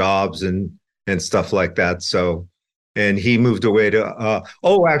to get jobs and stuff like that. So, and he moved away to,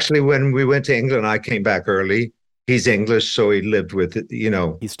 actually, when we went to England, I came back early. He's English, so he lived with, He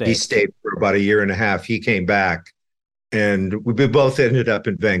he stayed for about a year and a half. He came back and we both ended up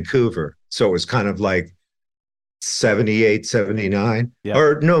in Vancouver. So it was kind of like 78, 79, Yeah.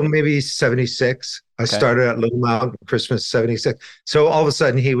 or no, maybe 76. I Okay. started at Little Mountain Christmas 76. So all of a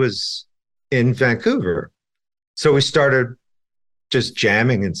sudden he was in Vancouver. So we started just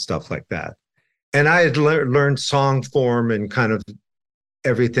jamming and stuff like that. And I had learned song form and kind of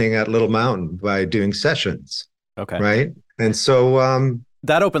everything at Little Mountain by doing sessions. Okay. Right. And so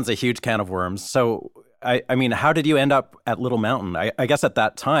That opens a huge can of worms. So I mean, how did you end up at Little Mountain? I guess at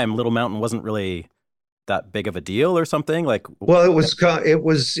that time, Little Mountain wasn't really that big of a deal or something. Like, well, it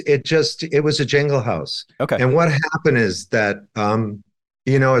was a jingle house. okay. And what happened is that I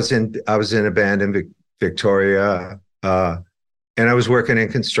was in a band in Victoria, and I was working in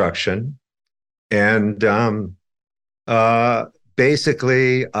construction, and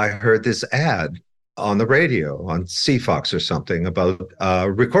basically I heard this ad on the radio on CFOX or something about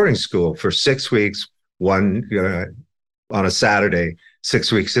recording school for 6 weeks, one on a Saturday,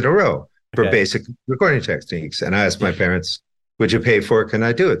 6 weeks in a row for Okay. basic recording techniques. And I asked my parents, would you pay for it? Can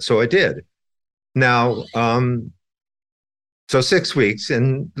I do it? So I did. Now, so 6 weeks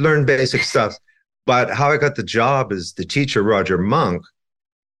and learned basic stuff. But how I got the job is the teacher, Roger Monk.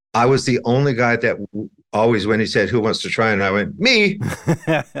 I was the only guy that always, when he said, who wants to try? And I went, me.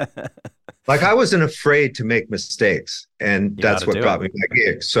 Like, I wasn't afraid to make mistakes. And You that's gotta what do got it. me my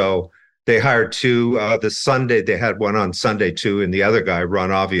gig. So they hired two. The Sunday, they had one on Sunday too. And the other guy,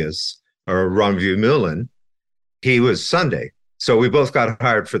 Ron Obvious, or Ron Mullen, he was Sunday. So we both got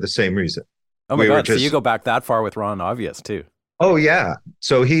hired for the same reason. Oh my We were God. So just- you go back that far with Ron Obvious too. Oh, yeah.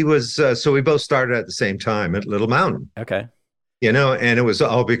 So he was, so we both started at the same time at Little Mountain, Okay. and it was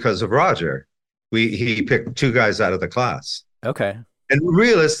all because of Roger. He picked two guys out of the class. Okay. And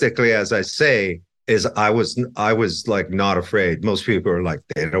realistically, as I say, is I was like not afraid. Most people are like,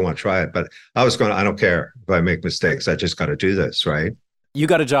 they don't want to try it, but I was going, I don't care if I make mistakes. I just got to do this, right? You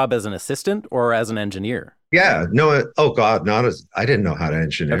got a job as an assistant or as an engineer? Yeah, no, oh God, not as I didn't know how to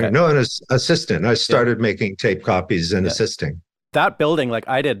engineer. Okay. No, an assistant. I started making tape copies and Yeah. assisting. That building, like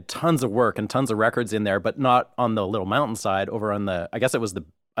I did tons of work and tons of records in there, but not on the Little Mountain side, over on I guess it was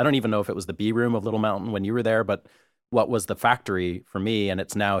I don't even know if it was the B room of Little Mountain when you were there, but what was the factory for me, and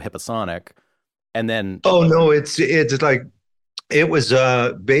it's now Hipposonic. And then, Oh no, it's like it was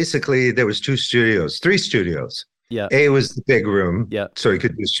basically there was three studios. yeah, A was the big room, yeah, so you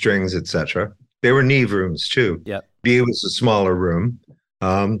could do strings, etc. There were Neve rooms too. yeah, B was a smaller room,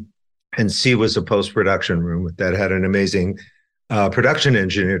 and C was a post-production room that had an amazing production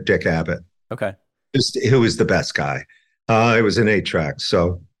engineer, Dick Abbott, okay, who was the best guy. It was an 8-track.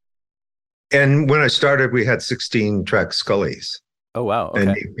 So, and when I started, we had 16-track Scullies oh wow, okay.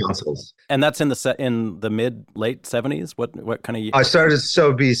 and Neve consoles. And that's in the mid late 70s. What kind of? I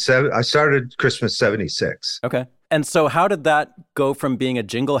started Christmas '76. Okay. And so how did that go from being a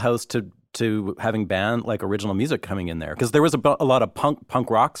jingle house to having band like original music coming in there? Because there was a lot of punk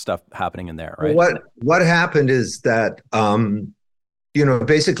rock stuff happening in there, right? What happened is that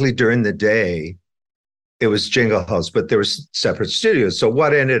basically during the day it was Jingle House, but there was separate studios. So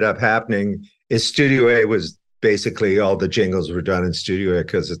what ended up happening is Studio A was basically all the jingles were done in Studio A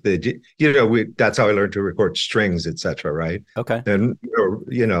because that's how I learned to record strings, etc. Right? Okay. And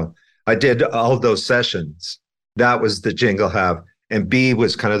I did all those sessions. That was the Jingle Have, and B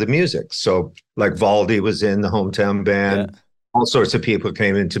was kind of the music. So like Valdi was in the hometown band. Yeah. All sorts of people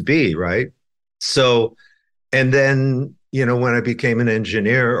came into B, right? So, and then when I became an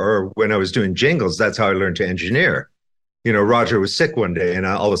engineer, or when I was doing jingles, that's how I learned to engineer. Roger was sick one day, and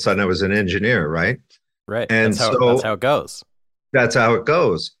all of a sudden I was an engineer, right? Right. And that's how it goes. That's how it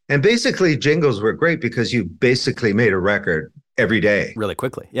goes. And basically, jingles were great because you basically made a record every day. Really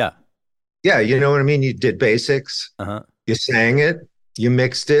quickly. Yeah. Yeah. You know what I mean? You did basics, you sang it, you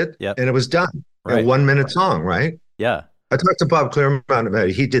mixed it, and it was done. Right. A 1-minute song, right? Yeah. I talked to Bob Claremont about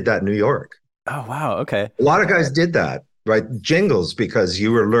it. He did that in New York. Oh, wow. Okay. A lot of guys did that, right? Jingles, because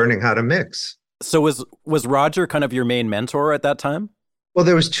you were learning how to mix. So was Roger kind of your main mentor at that time? Well,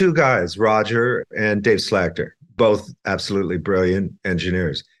 there was 2 guys, Roger and Dave Slagter, both absolutely brilliant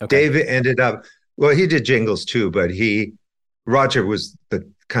engineers. Okay. Dave ended up, he did jingles too, but Roger was the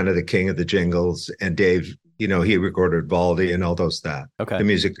kind of the king of the jingles, and Dave, he recorded Valdi and all the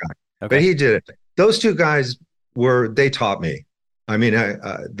music guy. Okay. But he did it. Those 2 guys they taught me. I mean,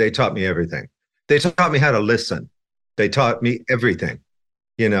 they taught me everything. They taught me how to listen. They taught me everything.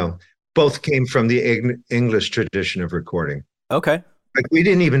 Both came from the English tradition of recording. Okay. Like we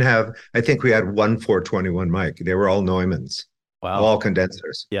didn't even have, I think we had one 421 mic. They were all Neumanns. Wow. All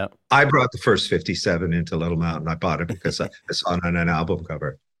condensers. Yeah. I brought the first 57 into Little Mountain. I bought it because I saw it on an album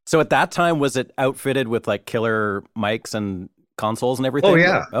cover. So at that time, was it outfitted with like killer mics and consoles and everything? Oh,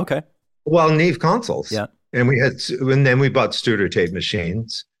 yeah. Okay. Well, Neve consoles. Yeah. And then we bought Studer tape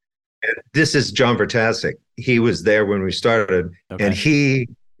machines. And this is John Vertasek. He was there when we started. Okay. And he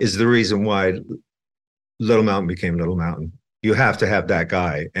is the reason why Little Mountain became Little Mountain. You have to have that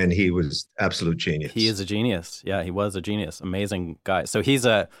guy, and he was absolute genius. He is a genius. Yeah, he was a genius. Amazing guy. So he's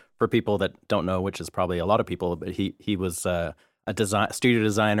for people that don't know, which is probably a lot of people, but he was a studio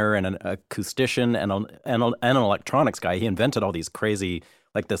designer and an acoustician and an electronics guy. He invented all these crazy,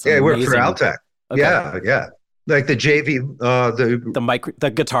 like this. Yeah, he worked for Altec. Okay. Yeah. Like the JV,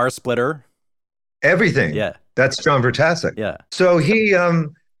 the guitar splitter. Everything. Yeah. That's John Vertasek. Yeah. So he,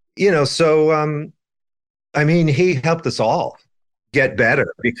 I mean, he helped us all get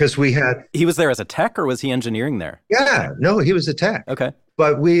better because he was there as a tech, or was he engineering there? Yeah, no, he was a tech. Okay.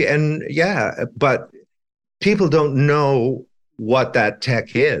 But but people don't know what that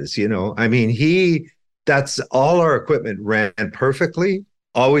tech is, I mean, that's all our equipment ran perfectly,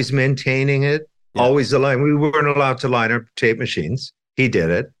 always maintaining it, always aligned. We weren't allowed to line up tape machines. He did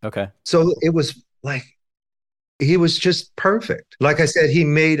it. Okay. So it was like, he was just perfect. Like I said, he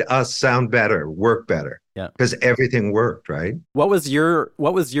made us sound better, work better. Yeah. Because everything worked, right? What was your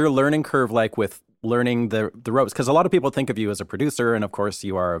learning curve like with learning the ropes? Because a lot of people think of you as a producer, and of course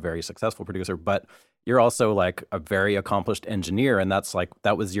you are a very successful producer, but you're also like a very accomplished engineer, and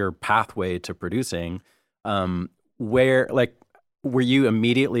that was your pathway to producing. Were you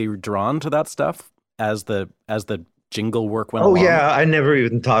immediately drawn to that stuff as the jingle work went along? Oh yeah, I never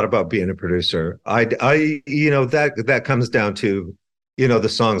even thought about being a producer. That comes down to the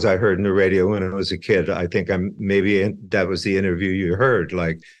songs I heard in the radio when I was a kid. I think that was the interview you heard.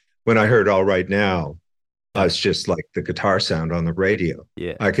 Like when I heard All Right Now, I was just like the guitar sound on the radio.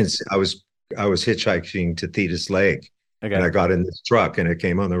 Yeah, I was hitchhiking to Thetis Lake, okay. And I got in this truck and it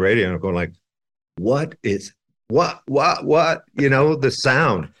came on the radio, and I'm going like, what is what? The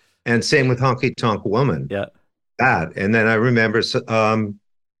sound. And same with Honky Tonk Woman. Yeah. That. And then I remember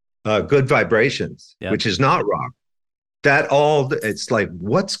Good Vibrations, Yeah. which is not rock. It's like,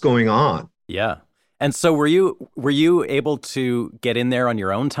 what's going on? Yeah. And so were you able to get in there on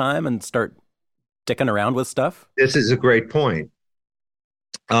your own time and start dicking around with stuff? This is a great point.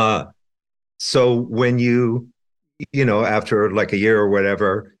 So when after like a year or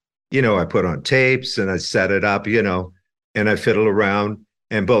whatever, I put on tapes and I set it up, and I fiddle around.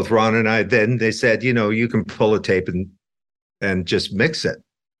 And both Ron and I, then they said, you can pull a tape and just mix it.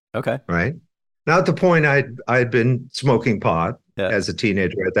 Okay. Right. Now, at the point, I'd been smoking pot as a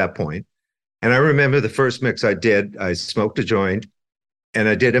teenager at that point. And I remember the first mix I did, I smoked a joint and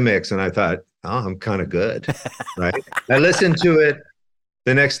I did a mix and I thought, oh, I'm kind of good. Right. I listened to it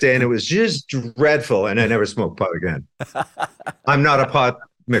the next day and it was just dreadful. And I never smoked pot again. I'm not a pot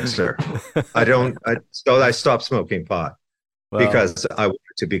mixer. So I stopped smoking pot because I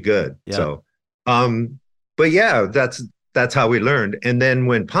wanted to be good. Yeah. So, but yeah, that's how we learned. And then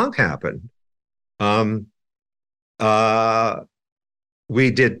when punk happened, Ron and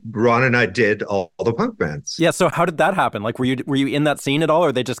I did all the punk bands. Yeah. So how did that happen? Like, were you in that scene at all,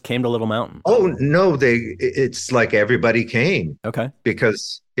 or they just came to Little Mountain? Oh no, it's like everybody came. Okay.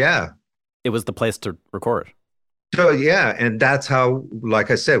 Because it was the place to record. So yeah, and that's how,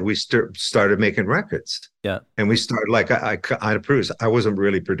 like I said, we started making records. Yeah. And we started I produced. I wasn't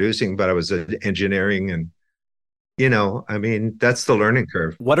really producing, but I was engineering and. That's the learning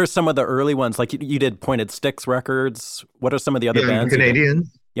curve. What are some of the early ones? Like you did Pointed Sticks Records. What are some of the other bands?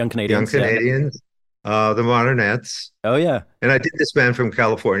 Young Canadians. The Modernettes. Oh, yeah. And I did this band from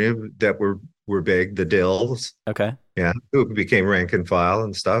California that were big, the Dills. Okay. Yeah, who became Rank and File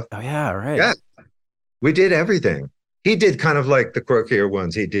and stuff. Oh, yeah, right. Yeah, we did everything. He did kind of like the quirkier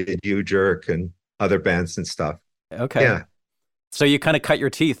ones. He did You Jerk and other bands and stuff. Okay. Yeah. So you kind of cut your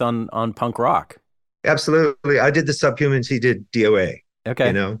teeth on punk rock. Absolutely. I did the Subhumans. He did DOA.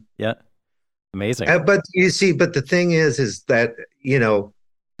 Okay. Yeah. Amazing. But you see, the thing is that,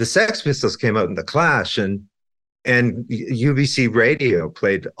 the Sex Pistols came out in The Clash and UBC Radio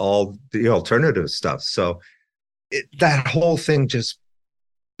played all the alternative stuff. So that whole thing just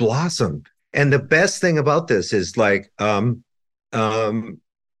blossomed. And the best thing about this is like, Paul and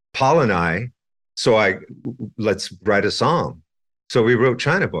I, let's write a song. So we wrote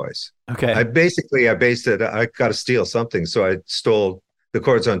China Boys. Okay. I based it, I got to steal something. So I stole the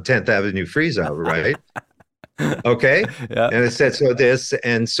chords on 10th Avenue Freeze Out, right? Okay. Yeah. And it said,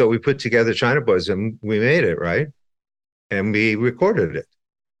 and so we put together China Boys and we made it, right? And we recorded it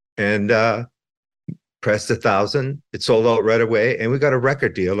and pressed 1,000. It sold out right away. And we got a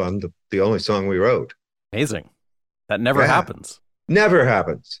record deal on the only song we wrote. Amazing. That never happens. Never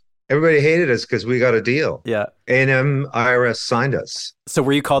happens. Everybody hated us because we got a deal. Yeah. A&M IRS signed us. So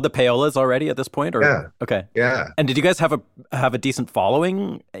were you called the Payolas already at this point? Or? Yeah. Okay. Yeah. And did you guys have a decent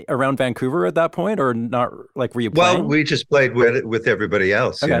following around Vancouver at that point, or not? Like, were you playing? Well, we just played with everybody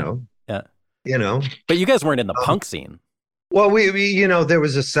else, Yeah. But you guys weren't in the punk scene. Well, we there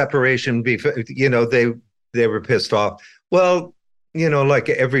was a separation. They were pissed off. Well, like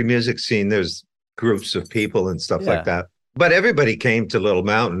every music scene, there's groups of people and stuff like that. But everybody came to Little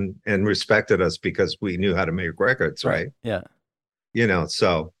Mountain and respected us because we knew how to make records, right? Yeah.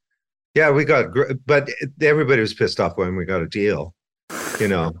 So, yeah, but everybody was pissed off when we got a deal,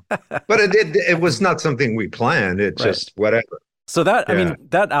 But it was not something we planned. It just whatever. So that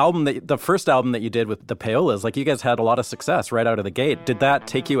album, the first album that you did with the Payolas, like you guys had a lot of success right out of the gate. Did that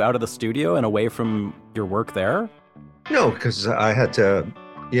take you out of the studio and away from your work there? No, because I had to,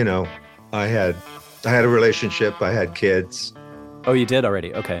 I had a relationship. I had kids. Oh, you did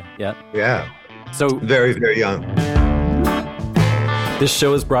already? Okay. Yeah. Yeah. So very, very young. This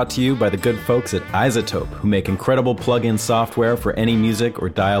show is brought to you by the good folks at iZotope, who make incredible plug-in software for any music or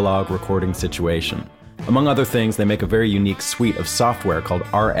dialogue recording situation. Among other things, they make a very unique suite of software called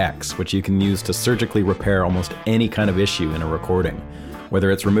RX, which you can use to surgically repair almost any kind of issue in a recording.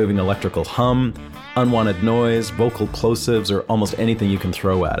 Whether it's removing electrical hum, unwanted noise, vocal plosives, or almost anything you can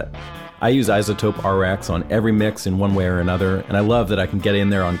throw at it. I use iZotope RX on every mix in one way or another, and I love that I can get in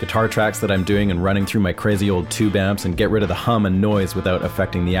there on guitar tracks that I'm doing and running through my crazy old tube amps and get rid of the hum and noise without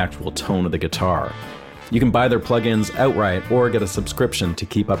affecting the actual tone of the guitar. You can buy their plugins outright or get a subscription to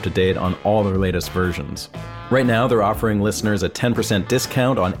keep up to date on all their latest versions. Right now, they're offering listeners a 10%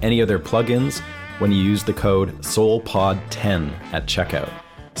 discount on any of their plugins when you use the code SOULPOD10 at checkout.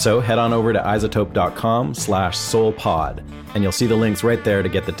 So head on over to iZotope.com/SoulPod, and you'll see the links right there to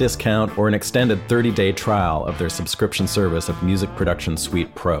get the discount or an extended 30-day trial of their subscription service of Music Production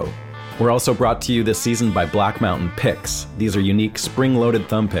Suite Pro. We're also brought to you this season by Black Mountain Picks. These are unique spring-loaded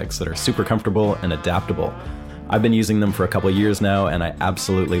thumb picks that are super comfortable and adaptable. I've been using them for a couple of years now, and I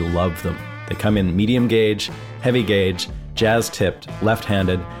absolutely love them. They come in medium gauge, heavy gauge, jazz-tipped,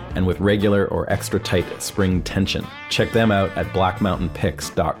 left-handed, and with regular or extra tight spring tension. Check them out at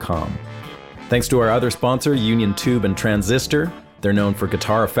blackmountainpicks.com. Thanks to our other sponsor, Union Tube and Transistor. They're known for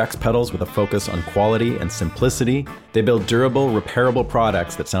guitar effects pedals with a focus on quality and simplicity. They build durable, repairable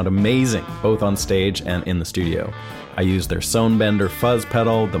products that sound amazing, both on stage and in the studio. I use their Sonebender fuzz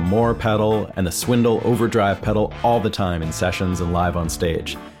pedal, the Moore pedal, and the Swindle overdrive pedal all the time in sessions and live on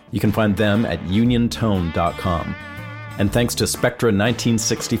stage. You can find them at uniontone.com. And thanks to Spectra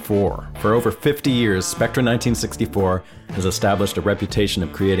 1964. For over 50 years, Spectra 1964 has established a reputation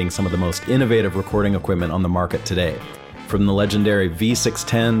of creating some of the most innovative recording equipment on the market today. From the legendary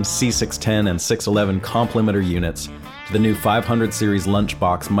V610, C610, and 611 complementor units to the new 500 series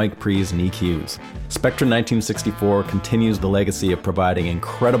Lunchbox mic pre's and EQs, Spectra 1964 continues the legacy of providing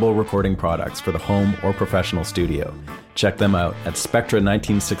incredible recording products for the home or professional studio. Check them out at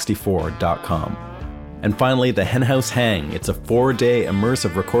spectra1964.com. And finally, the Henhouse Hang. It's a 4-day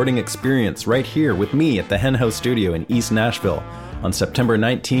immersive recording experience right here with me at the Henhouse Studio in East Nashville on September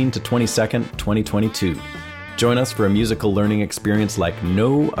 19 to 22nd, 2022. Join us for a musical learning experience like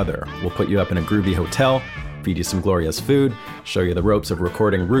no other. We'll put you up in a groovy hotel, feed you some glorious food, show you the ropes of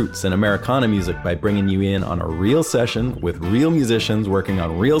recording roots and Americana music by bringing you in on a real session with real musicians working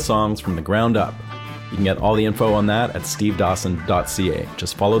on real songs from the ground up. You can get all the info on that at stevedawson.ca.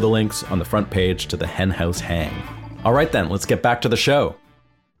 Just follow the links on the front page to the Henhouse Hang. All right then, let's get back to the show.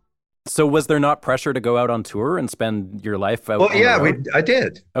 So was there not pressure to go out on tour and spend your life out? Well, yeah, I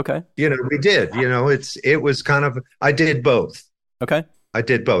did. Okay. We did. It was kind of, I did both. Okay. I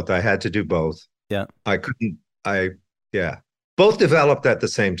did both. I had to do both. Yeah. Both developed at the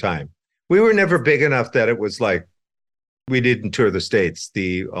same time. We were never big enough that it was like, we didn't tour the States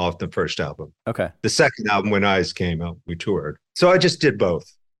off the first album. Okay. The second album, When Eyes came out, we toured. So I just did both.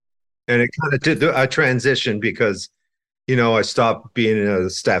 And it kind of did a transition because, I stopped being a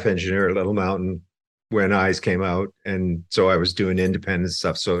staff engineer at Little Mountain when Eyes came out. And so I was doing independent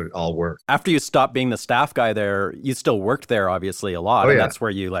stuff. So it all worked. After you stopped being the staff guy there, you still worked there obviously a lot. Oh, and yeah. that's where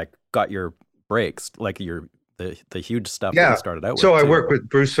you got your breaks, the huge stuff that you started out with. So I worked with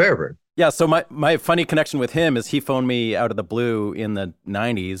Bruce Fairbairn. Yeah, so my funny connection with him is he phoned me out of the blue in the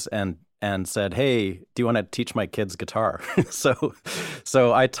 90s and said, "Hey, do you want to teach my kids guitar?" so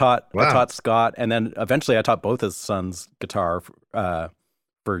I taught Scott, and then eventually I taught both his sons guitar for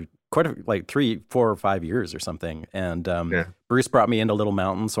quite 3, 4, or 5 years or something. And Bruce brought me into Little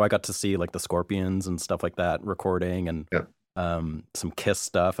Mountain, so I got to see the Scorpions and stuff like that recording and some Kiss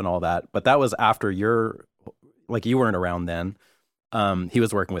stuff and all that. But that was after you weren't around then. He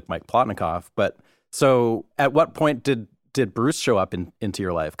was working with Mike Plotnikoff. But so at what point did Bruce show up into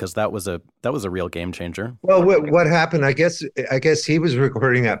your life? Because that was a real game changer. Well, what happened? I guess he was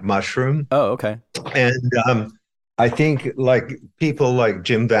recording at Mushroom. Oh, okay. And I think people like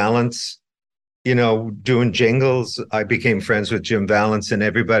Jim Vallance, doing jingles. I became friends with Jim Vallance and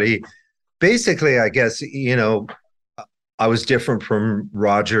everybody. Basically, I guess I was different from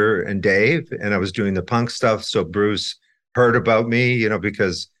Roger and Dave, and I was doing the punk stuff. So Bruce heard about me,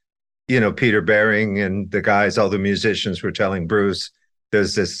 because, Peter Bering and the guys, all the musicians were telling Bruce,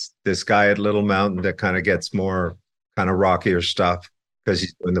 there's this guy at Little Mountain that kind of gets more kind of rockier stuff because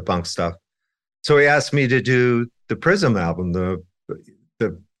he's doing the punk stuff. So he asked me to do the Prism album,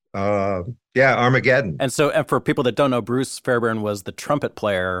 Armageddon. And for people that don't know, Bruce Fairbairn was the trumpet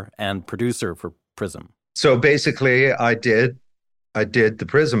player and producer for Prism. So basically I did the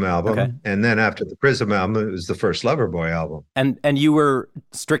Prism album. Okay. And then after the Prism album, it was the first Loverboy album. And you were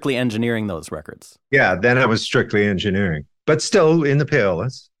strictly engineering those records. Yeah, then I was strictly engineering, but still in the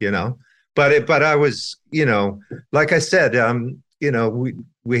Payolas, But I was, like I said,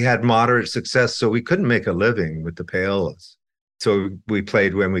 we had moderate success, so we couldn't make a living with the Payolas. So we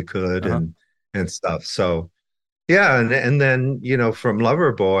played when we could and stuff. So yeah, and then from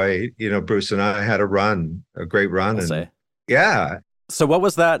Loverboy, Bruce and I had a great run. Yeah. So what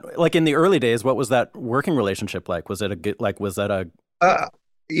was that like in the early days? What was that working relationship like? Was it a good, was that a?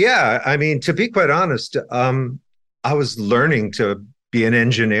 Yeah. I mean, to be quite honest, I was learning to be an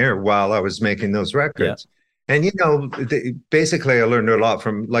engineer while I was making those records. Yeah. And, basically I learned a lot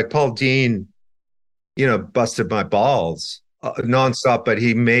from Paul Dean, busted my balls nonstop, but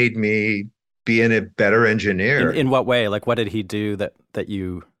he made me being a better engineer. In what way? What did he do that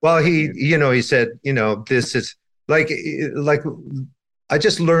you? Well, he said, this is like I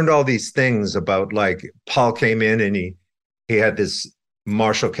just learned all these things about Paul came in and he had this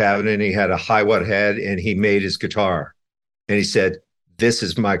Marshall cabinet, and he had a Hiwatt head, and he made his guitar. And he said, "This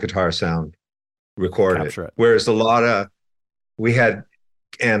is my guitar sound, record Capture it. Whereas we had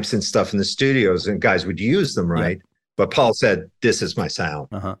amps and stuff in the studios, and guys would use them, right? Yeah. But Paul said, "This is my sound,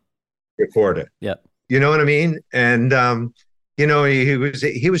 record it." Yeah. You know what I mean? And,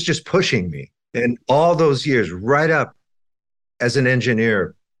 he was just pushing me. And all those years, right up as an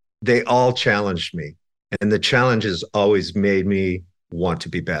engineer, they all challenged me. And the challenges always made me want to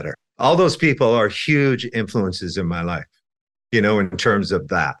be better. All those people are huge influences in my life, in terms of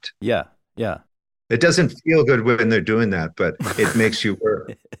that. Yeah, yeah. It doesn't feel good when they're doing that, but it makes you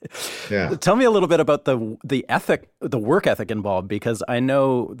work. Yeah. Tell me a little bit about the work ethic involved, because I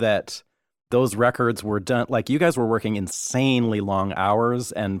know that those records were done, like you guys were working insanely long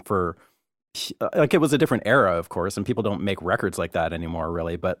hours, and it was a different era, of course, and people don't make records like that anymore,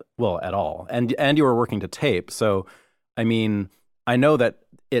 really, at all. And you were working to tape. So, I mean, I know that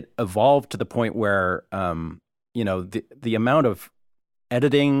it evolved to the point where, the amount of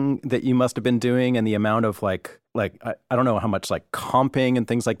editing that you must have been doing, and the amount of I don't know how much comping and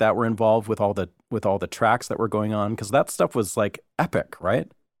things like that were involved with all the tracks that were going on, because that stuff was epic,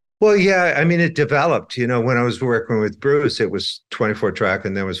 right? Well, yeah, I mean, it developed, when I was working with Bruce, it was 24 track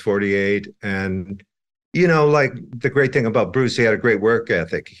and there was 48. And, the great thing about Bruce, he had a great work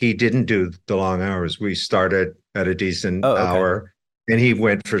ethic. He didn't do the long hours. We started at a decent hour, and he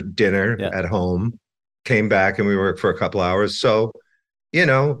went for dinner at home, came back, and we worked for a couple hours. So,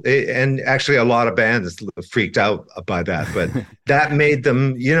 and actually a lot of bands freaked out by that, but that made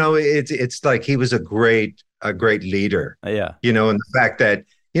them, it's like he was a great leader. Yeah. And the fact that,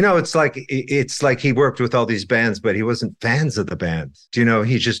 it's like he worked with all these bands, but he wasn't fans of the bands.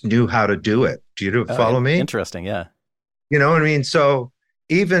 He just knew how to do it. Do you follow me? Interesting, yeah. You know what I mean? So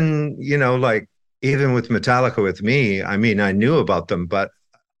even, even with Metallica with me, I mean, I knew about them, but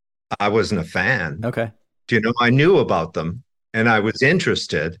I wasn't a fan. Okay. I knew about them and I was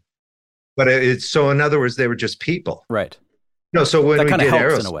interested, but so in other words, they were just people. Right. No, so when that we kind of did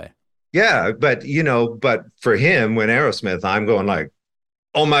helps Aerosmith, in a way. Yeah, but but for him, when Aerosmith, I'm going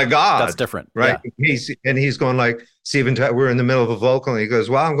oh my God. That's different. Right. Yeah. He's going Steven, we're in the middle of a vocal, and he goes,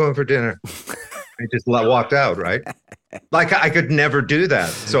 "Well, I'm going for dinner." He just walked out, right? I could never do that.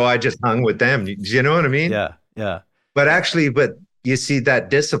 So I just hung with them. You know what I mean? Yeah. Yeah. But you see that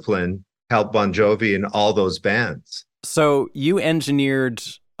discipline helped Bon Jovi and all those bands. So you engineered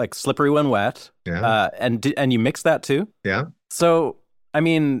Slippery When Wet. Yeah. And you mixed that too? Yeah. So I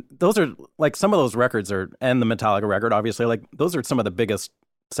mean, those are some of those records and the Metallica record, obviously, those are some of the biggest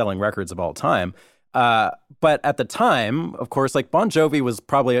selling records of all time. But at the time, of course, Bon Jovi was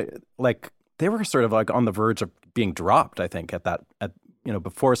probably they were sort of on the verge of being dropped, I think,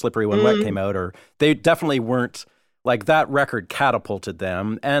 before Slippery When Wet came out, or they definitely weren't that record catapulted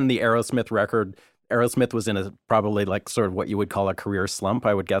them. And the Aerosmith record, Aerosmith was in probably sort of what you would call a career slump,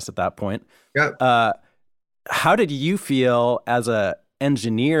 I would guess at that point. Yeah. How did you feel as a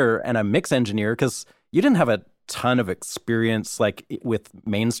engineer and a mix engineer, because you didn't have a ton of experience with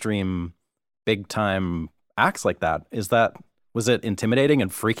mainstream big time acts like that? Was it intimidating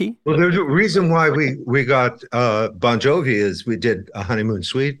and freaky? Well, there's a reason why we got Bon Jovi is we did a Honeymoon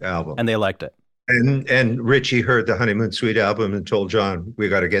Suite album, and they liked it. And Richie heard the Honeymoon Suite album and told John, "We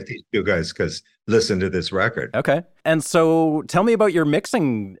got to get these two guys because listen to this record." Okay. And so tell me about your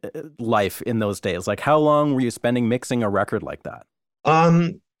mixing life in those days. How long were you spending mixing a record like that?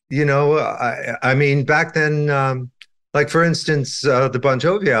 I mean, back then, for instance, the Bon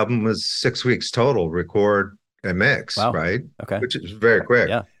Jovi album was 6 weeks total, record and mix, wow. Right? Okay. Which is very quick.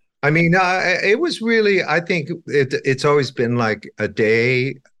 Yeah. I mean, it was really, I think it's always been a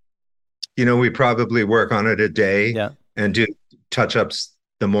day. We probably work on it a day and do touch-ups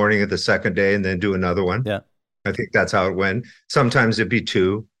the morning of the second day and then do another one. Yeah. I think that's how it went. Sometimes it'd be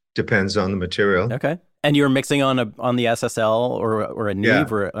two, depends on the material. Okay. And you were mixing on the SSL or a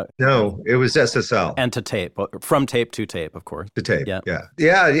Neve or no, it was SSL. And to tape, from tape to tape, of course. To tape, yeah.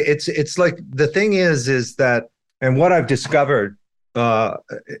 It's the thing is that, and what I've discovered,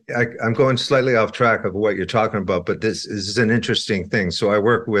 I'm going slightly off track of what you're talking about, but this is an interesting thing. So I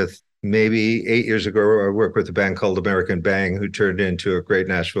work with, maybe 8 years ago, I worked with a band called American Bang, who turned into a great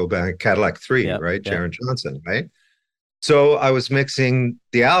Nashville band, Cadillac 3, right? Yeah. Jaron Johnson, right? So I was mixing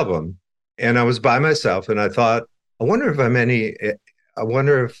the album. And I was by myself, and I thought, I wonder if I'm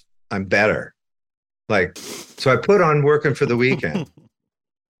better. So I put on Working for the Weekend,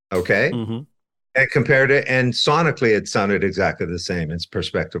 okay? Mm-hmm. And compared it, and sonically it sounded exactly the same, it's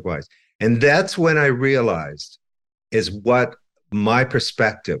perspective-wise. And that's when I realized is what my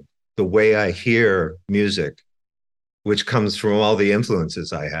perspective, the way I hear music, which comes from all the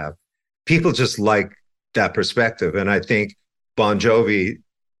influences I have. People just like that perspective. And I think Bon Jovi,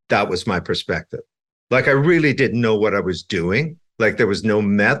 that was my perspective. Like, I really didn't know what I was doing. Like, there was no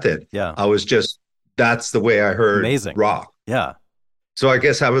method. Yeah. I was just, that's the way I heard rock. Yeah. So I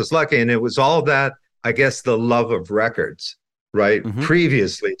guess I was lucky. And it was all that, I guess, the love of records, right? Mm-hmm.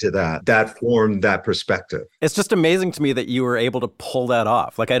 Previously to that formed that perspective. It's just amazing to me that you were able to pull that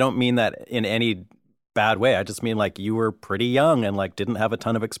off. Like, I don't mean that in any bad way. I just mean like you were pretty young and like didn't have a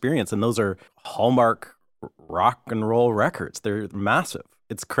ton of experience. And those are hallmark rock and roll records. They're massive.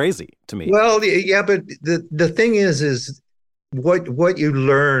 It's crazy to me. Well, yeah, but the thing is what you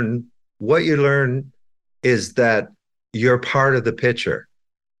learn is that you're part of the picture.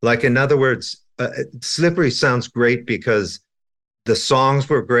 Like, in other words, Slippery sounds great because the songs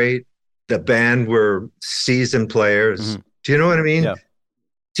were great. The band were seasoned players. Mm-hmm. Do you know what I mean? Yeah.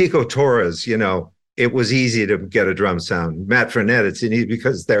 Tico Torres, it was easy to get a drum sound. Matt Frenette, it's easy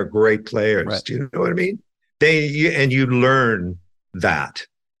because they're great players. Right. Do you know what I mean? You learn that.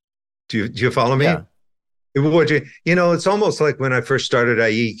 Do you follow me? Yeah. It's almost like when I first started,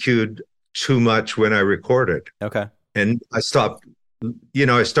 I EQ'd too much when I recorded. Okay. And I stopped,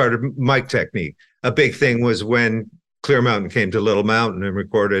 I started mic technique. A big thing was when Clear Mountain came to Little Mountain and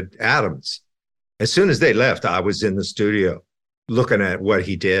recorded Adams. As soon as they left, I was in the studio looking at what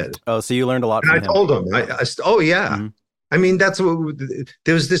he did. Oh, so you learned a lot from him. I told him, oh, yeah. Mm-hmm. I mean,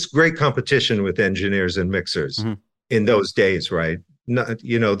 there was this great competition with engineers and mixers mm-hmm. in those days, right?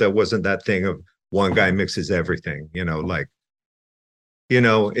 There wasn't that thing of one guy mixes everything,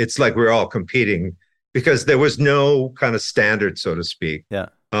 it's like we're all competing because there was no kind of standard, so to speak. Yeah.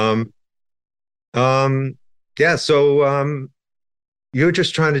 Yeah. So you're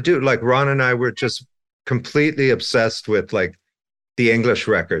just trying to do, like, Ron and I were just completely obsessed with like the English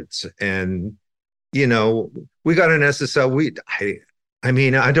records, and we got an SSL. I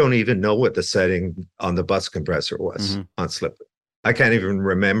mean, I don't even know what the setting on the bus compressor was mm-hmm. on Slippery. I can't even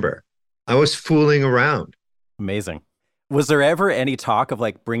remember. I was fooling around. Amazing. Was there ever any talk of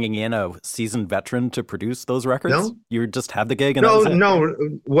like bringing in a seasoned veteran to produce those records? No. You just had the gig and that was it? No.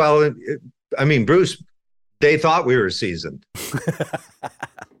 Well, I mean, Bruce, they thought we were seasoned.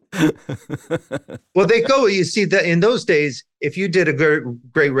 Well, you see that in those days, if you did a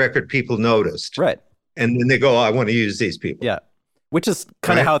great record, people noticed. Right. And then they go, I want to use these people. Yeah. Which is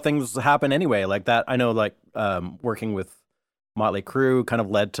kind of how things happen anyway. Like that, I know, like working with Motley Crue kind of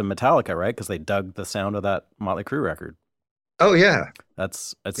led to Metallica, right? Because they dug the sound of that Motley Crue record. Oh, yeah.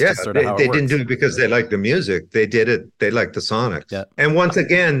 That's just sort of how it they works. didn't do it because they liked the music. They did it. They liked the sonics. Yeah. And once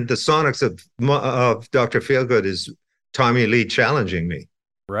again, the sonics of Dr. Feelgood is Tommy Lee challenging me.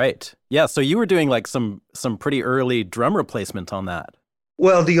 Right. Yeah. So you were doing like some pretty early drum replacement on that.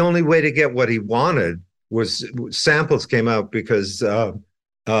 Well, the only way to get what he wanted was samples came out because the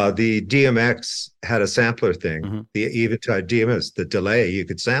DMX had a sampler thing, mm-hmm. the Eventide DMX, the delay you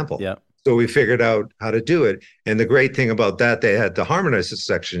could sample. Yeah. So we figured out how to do it. And the great thing about that, they had the harmonizer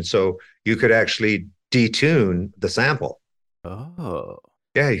section. So you could actually detune the sample. Oh.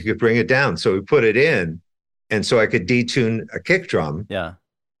 Yeah, you could bring it down. So we put it in. And so I could detune a kick drum. Yeah.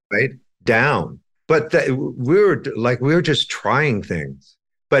 Right? Down. But we were just trying things.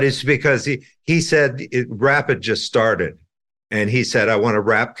 But it's because he said rap had just started. And he said, I want a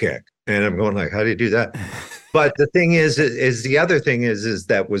rap kick. And I'm going like, how do you do that? But the thing is the other thing is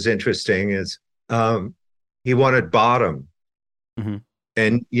that was interesting is he wanted bottom. Mm-hmm.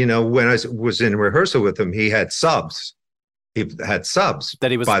 And, when I was in rehearsal with him, he had subs. He had subs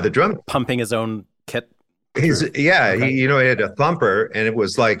that he was by the drum. Pumping his own kit. He had a thumper, and it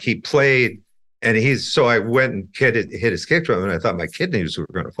was like he played, and so I went and hit his kick drum, and I thought my kidneys were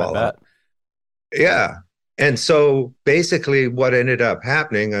going to fall out. Yeah. And so basically what ended up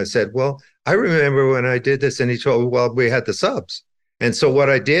happening, I said, well, I remember when I did this, and he told me, well, we had the subs. And so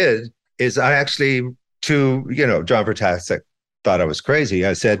what I did is I actually, John Vertasek thought I was crazy.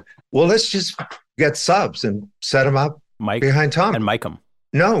 I said, well, let's just get subs and set them up behind Tom. And mic them.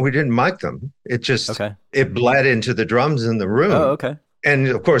 No, we didn't mic them. It just, it bled into the drums in the room. Oh, okay. And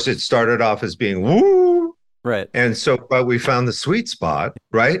of course it started off as being woo. Right. And so, but we found the sweet spot,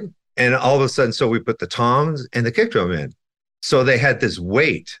 right? And all of a sudden, so we put the toms and the kick drum in. So they had this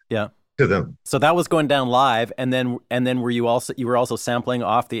weight to them. So that was going down live. And then you were also sampling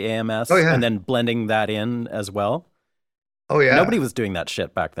off the AMS and then blending that in as well? Oh, yeah. Nobody was doing that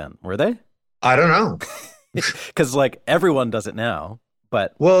shit back then, were they? I don't know. Because like everyone does it now,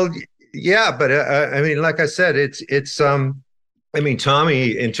 but. Well, yeah, but I mean, like I said, it's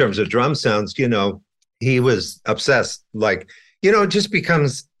Tommy, in terms of drum sounds, he was obsessed. Like, it just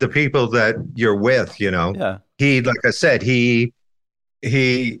becomes the people that you're with, Yeah. Like I said,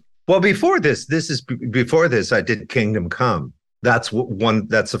 well, before this, I did Kingdom Come. That's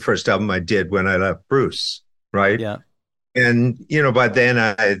the first album I did when I left Bruce, right? Yeah. And, by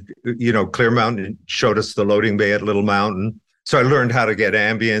then Clear Mountain showed us the loading bay at Little Mountain. So I learned how to get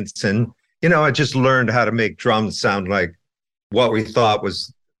ambience and, I just learned how to make drums sound like what we thought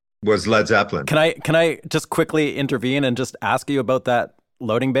was Led Zeppelin. Can I just quickly intervene and just ask you about that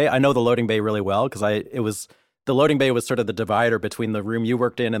loading bay? I know the loading bay really well because the loading bay was sort of the divider between the room you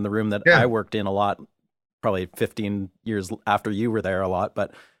worked in and the room that I worked in a lot, probably 15 years after you were there a lot.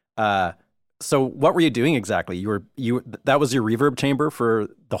 But so what were you doing exactly? That was your reverb chamber for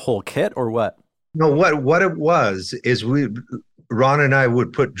the whole kit or what? No, what it was is Ron and I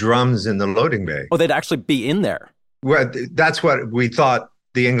would put drums in the loading bay. Oh, they'd actually be in there. Well, that's what we thought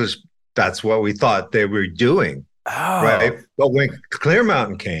that's what we thought they were doing. Oh. Right. But when Clear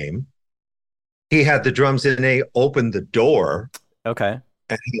Mountain came, he had the drums and they opened the door. Okay.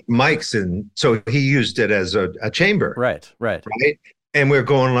 And he had mics in. So he used it as a chamber. Right. And we're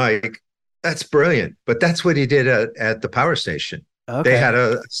going like, that's brilliant. But that's what he did at the power station. Okay. They had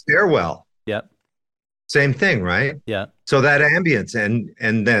a stairwell. Yeah. Same thing, right? Yeah. So that ambience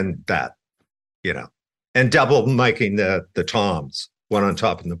and then that, and double miking the toms, one on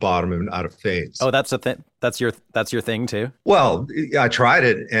top and the bottom and out of phase. Oh, that's a thing. That's your thing too. Well, I tried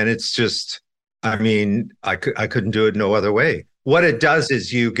it and it's just, I couldn't do it no other way. What it does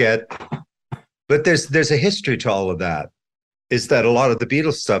is but there's a history to all of that. Is that a lot of the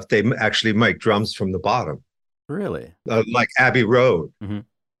Beatles stuff, they actually mic drums from the bottom. Really? Like Abbey Road. Mm-hmm.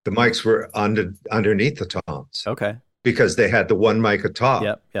 The mics were underneath the toms. Okay. Because they had the one mic at top.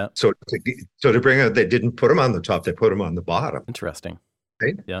 Yeah. So to bring it, they didn't put them on the top; they put them on the bottom. Interesting.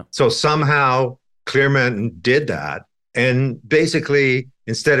 Right. Yeah. So somehow Clear Mountain did that, and basically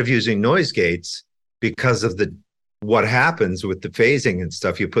instead of using noise gates, because of what happens with the phasing and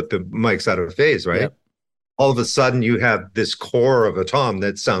stuff, you put the mics out of phase, right? Yep. All of a sudden, you have this core of a tom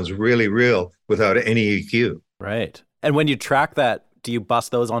that sounds really real without any EQ. Right. And when you track that, do you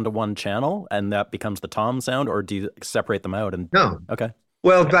bust those onto one channel and that becomes the tom sound, or do you separate them out? No. Okay.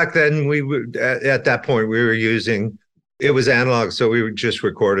 Well, back then at that point we were using, it was analog, so we just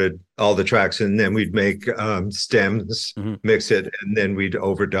recorded all the tracks and then we'd make stems, mix it, and then we'd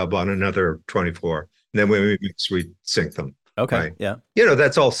overdub on another 24. And then when we mix, we'd sync them. Okay. Right? Yeah.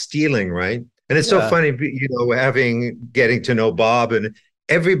 That's all stealing, right? And it's so funny, getting to know Bob, and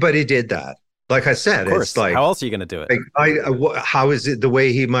everybody did that. Like I said, of course. It's like, how else are you going to do it? Like how is it the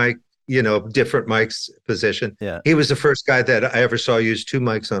way he mic, different mics position? Yeah. He was the first guy that I ever saw use two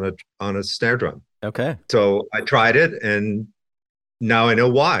mics on a snare drum. Okay. So I tried it, and now I know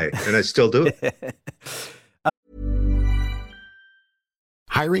why, and I still do it.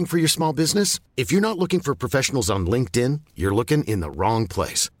 Hiring for your small business? If you're not looking for professionals on LinkedIn, you're looking in the wrong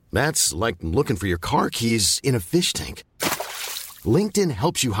place. That's like looking for your car keys in a fish tank. LinkedIn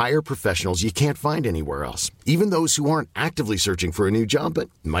helps you hire professionals you can't find anywhere else, even those who aren't actively searching for a new job but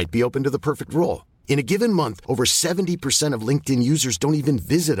might be open to the perfect role. In a given month, over 70% of LinkedIn users don't even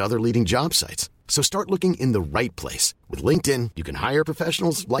visit other leading job sites. So start looking in the right place. With LinkedIn, you can hire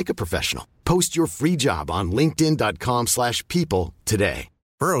professionals like a professional. Post your free job on linkedin.com/people today.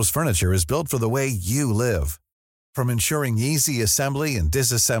 Burrow's furniture is built for the way you live. From ensuring easy assembly and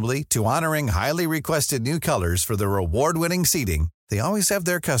disassembly to honoring highly requested new colors for their award-winning seating, they always have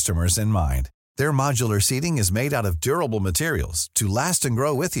their customers in mind. Their modular seating is made out of durable materials to last and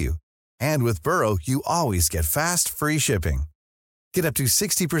grow with you. And with Burrow, you always get fast, free shipping. Get up to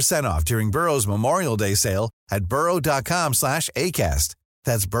 60% off during Burrow's Memorial Day sale at burrow.com/ACAST.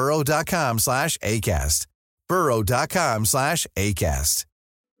 That's burrow.com/ACAST. burrow.com/ACAST.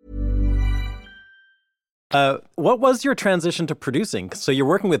 What was your transition to producing? So you're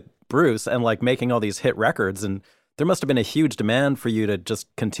working with Bruce and like making all these hit records, and there must have been a huge demand for you to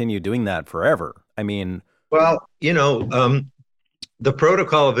just continue doing that forever. I mean, well, the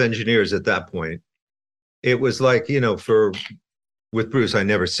protocol of engineers at that point, it was like, with Bruce, I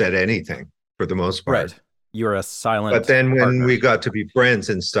never said anything for the most part. Right. You were a silent But then when partner. we got to be friends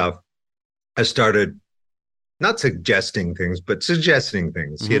and stuff, I started not suggesting things, but suggesting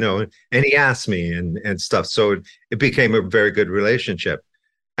things, and he asked me and stuff. So it became a very good relationship.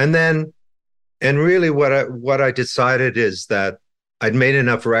 And really what I decided is that I'd made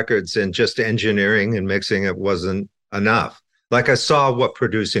enough records, and just engineering and mixing it wasn't enough. Like I saw what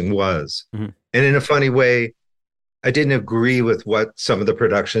producing was. And in a funny way, I didn't agree with what some of the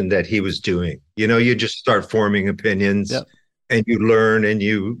production that he was doing. You just start forming opinions. Yep. And you learn, and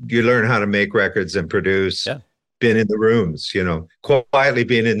you learn how to make records and produce. Yeah. been in the rooms, quietly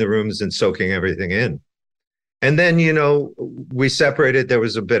being in the rooms and soaking everything in. And then, we separated. There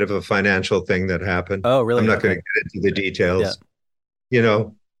was a bit of a financial thing that happened. Oh, really? I'm not going to get into the details.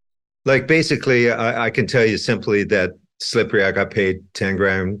 Like basically, I can tell you simply that Slippery, I got paid 10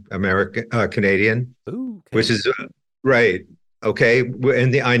 grand American, Canadian, Ooh, okay. which is right. Okay.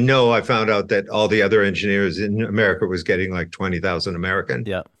 And I know I found out that all the other engineers in America was getting like 20,000 American.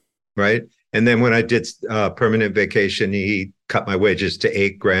 Yeah. Right. And then when I did permanent vacation, he cut my wages to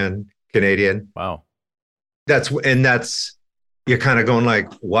 8 grand Canadian. Wow. You're kind of going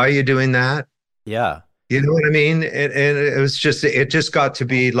like, why are you doing that? Yeah. You know what I mean? And it just got to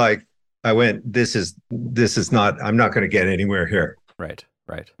be like, I went, this is not, I'm not going to get anywhere here. Right.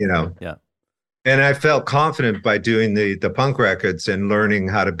 Yeah. And I felt confident by doing the punk records and learning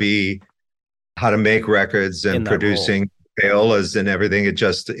how to make records and producing payolas and everything.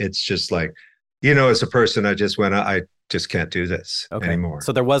 It's just like, as a person, I just can't do this anymore.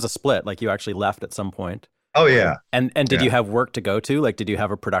 So there was a split, like you actually left at some point. Oh yeah. And did you have work to go to? Like, did you have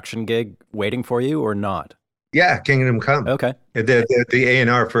a production gig waiting for you or not? Yeah. Kingdom Come. Okay. The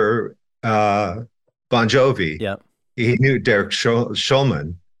A&R for Bon Jovi. Yeah. He knew Derek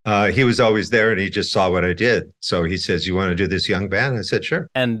Schulman. He was always there and he just saw what I did. So he says, you want to do this young band? I said, sure.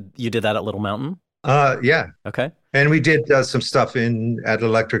 And you did that at Little Mountain? Yeah. Okay. And we did some stuff at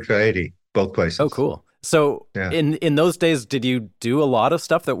Electric 80, both places. Oh, cool. So in those days, did you do a lot of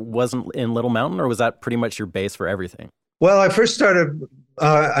stuff that wasn't in Little Mountain, or was that pretty much your base for everything? Well, I first started,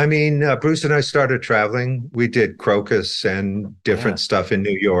 Bruce and I started traveling. We did Crocus and different stuff in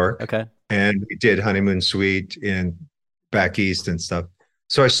New York. Okay. And we did Honeymoon Suite in back east and stuff.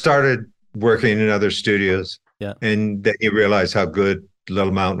 So I started working in other studios. Yeah. And then you realize how good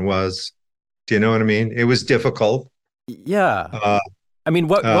Little Mountain was. Do you know what I mean? It was difficult. Yeah.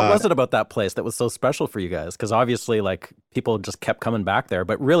 What was it about that place that was so special for you guys? Because obviously, like, people just kept coming back there,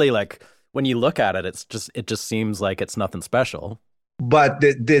 but really, like, when you look at it, it just seems like it's nothing special. But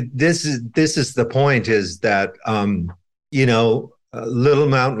this is the point: is that Little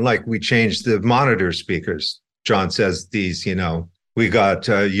Mountain, like, we changed the monitor speakers. John says these, we got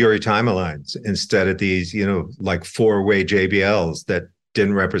Uri Timelines instead of these, like 4-way JBLs that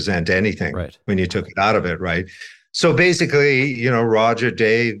didn't represent anything when you took it out of it, right? So basically, Roger,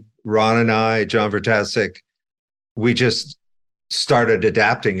 Dave, Ron and I, John Vertasek, we just started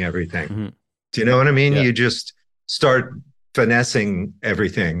adapting everything. Mm-hmm. Do you know what I mean? Yeah. You just start finessing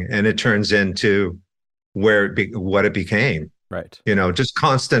everything and it turns into what it became. Right. Just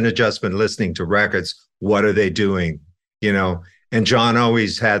constant adjustment, listening to records. What are they doing? And John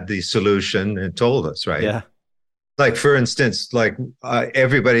always had the solution and told us, right? Yeah. Like, for instance,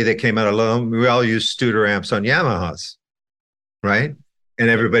 everybody that came out alone, we all use Studer amps on Yamahas, right? And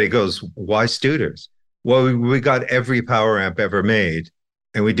everybody goes, why Studers? Well, we got every power amp ever made,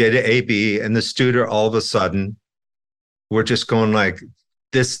 and we did AB, and the Studer, all of a sudden, we're just going like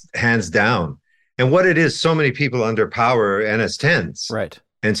this, hands down. And what it is, so many people underpower NS10s. Right.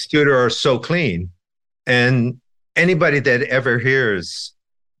 And Studer are so clean. And anybody that ever hears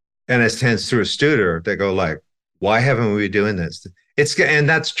NS10s through a Studer, they go like, why haven't we been doing this? And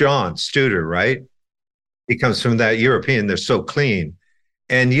that's John Studer, right? He comes from that European. They're so clean,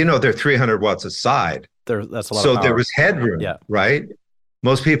 and they're 300 watts a side. That's a lot. So of power. there was headroom, right?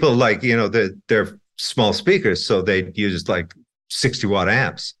 Most people they're small speakers, so they use like 60-watt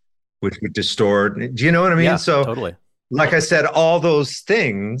amps, which would distort. Do you know what I mean? Yeah, so totally. Like I said, all those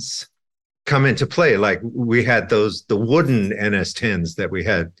things come into play. Like we had the wooden NS10s that we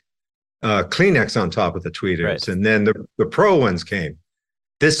had. Kleenex on top of the tweeters, right. And then the pro ones came.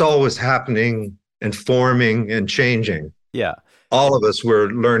 This all was happening and forming and changing. Yeah, all of us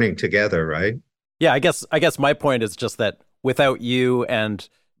were learning together, right? Yeah, I guess my point is just that without you and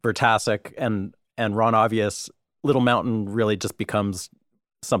Vertasek and Ron Obvious, Little Mountain really just becomes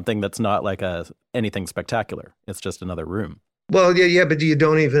something that's not like anything spectacular. It's just another room. Well, yeah, but you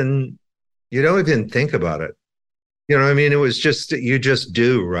don't even think about it. You know what I mean? It was just, you just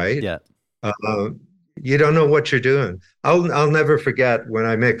do, right? Yeah. You don't know what you're doing. I'll never forget when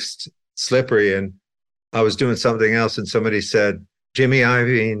I mixed Slippery and I was doing something else and somebody said, Jimmy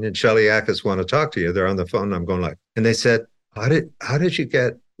Iovine and Shelly Ackes want to talk to you. They're on the phone. And I'm going like, and they said, what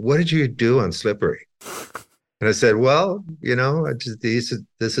did you do on Slippery? And I said, well, this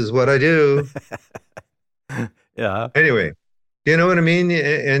is what I do. Yeah. Anyway, you know what I mean?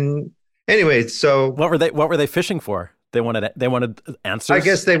 And anyway, so what were they fishing for? They wanted answers. I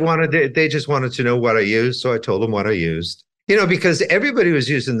guess they just wanted to know what I used. So I told them what I used, because everybody was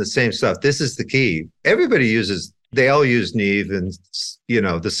using the same stuff. This is the key. They all use Neve and,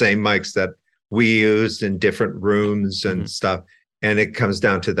 the same mics that we used in different rooms and stuff. And it comes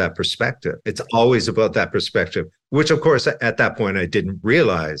down to that perspective. It's always about that perspective, which of course at that point I didn't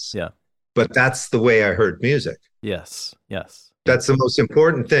realize. Yeah. But that's the way I heard music. Yes. That's the most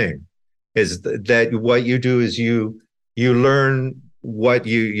important thing, is that what you do is you learn what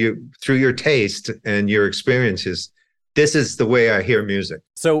you through your taste and your experiences. This is the way I hear music.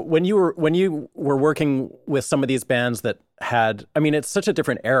 So when you were working with some of these bands that had, I mean, it's such a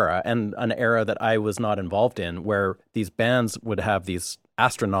different era, and an era that I was not involved in, where these bands would have these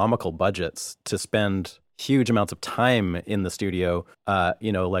astronomical budgets to spend huge amounts of time in the studio.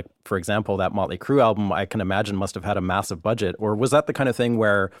 Like, for example, that Motley Crue album, I can imagine must have had a massive budget. Or was that the kind of thing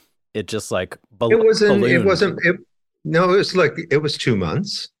where it just like ballooned? No, it was 2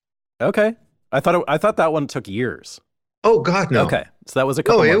 months. Okay. I thought that one took years. Oh God, no. Okay, so that was a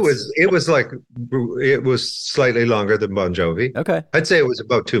couple months. It was slightly longer than Bon Jovi. Okay. I'd say it was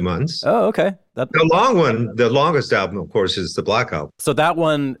about 2 months. Oh, okay. The longest album, of course, is the Black Album. So that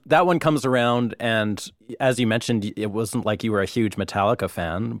one comes around, and as you mentioned, it wasn't like you were a huge Metallica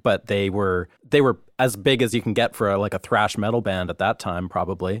fan, but they were as big as you can get for a thrash metal band at that time,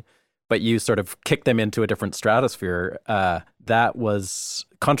 probably. But you sort of kicked them into a different stratosphere. That was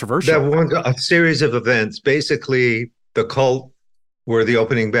controversial. A series of events. Basically, the Cult were the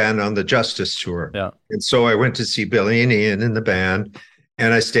opening band on the Justice tour. Yeah. And so I went to see Billy and Ian in the band,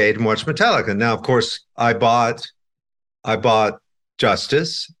 and I stayed and watched Metallica. Now, of course, I bought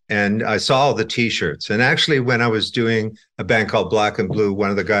Justice, and I saw all the T-shirts. And actually, when I was doing a band called Black and Blue, one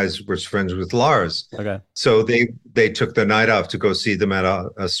of the guys was friends with Lars. Okay. So they took the night off to go see them at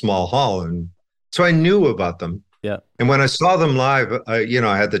a small hall. And so I knew about them. Yeah. And when I saw them live, I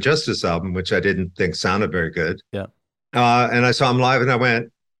had the Justice album, which I didn't think sounded very good. Yeah. And I saw them live, and I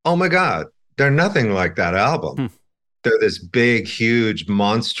went, "Oh my God, they're nothing like that album. They're this big, huge,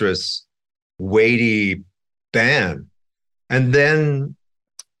 monstrous, weighty band." And then,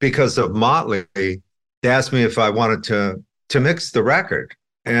 because of Motley, they asked me if I wanted to mix the record,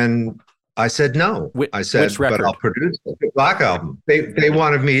 and I said no. I said, which record? "But I'll produce it." The Black Album. They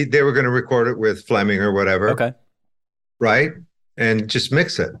wanted me. They were going to record it with Fleming or whatever. Okay. Right, and just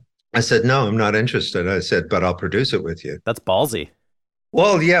mix it. I said, "No, I'm not interested." I said, "But I'll produce it with you." That's ballsy.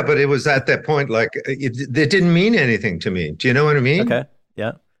 Well, yeah, but it was at that point, like, it didn't mean anything to me. Do you know what I mean? Okay.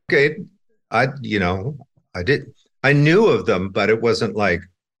 Yeah. Okay. I knew of them, but it wasn't like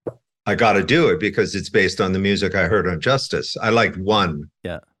I got to do it because it's based on the music I heard on Justice. I liked one.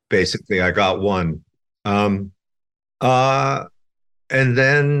 Yeah. Basically, I got one. And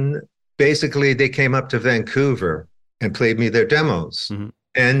then basically they came up to Vancouver and played me their demos. Mm-hmm.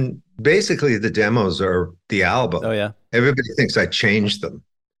 And basically the demos are the album. Oh, yeah. Everybody thinks I changed them.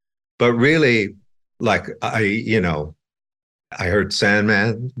 But really, like, I heard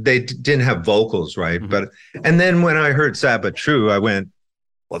Sandman. They didn't have vocals, right? Mm-hmm. And then when I heard Sad But True, I went,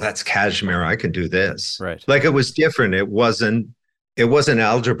 well, that's Kashmir. I can do this. Right. Like, it was different. It wasn't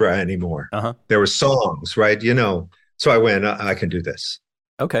algebra anymore. Uh-huh. There were songs, right? So I went, I can do this.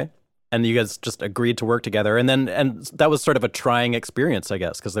 Okay. And you guys just agreed to work together. And that was sort of a trying experience, I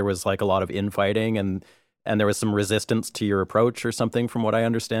guess, because there was like a lot of infighting and there was some resistance to your approach or something, from what I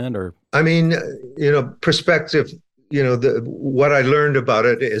understand. Or I mean, perspective, what I learned about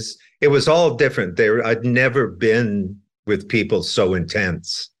it is it was all different. I'd never been with people so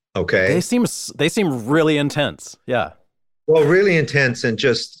intense. Okay. They seem really intense. Yeah. Well, really intense, and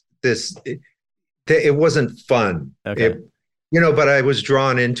just this, it wasn't fun. Okay. But I was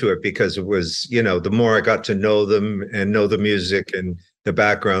drawn into it because it was, the more I got to know them and know the music and the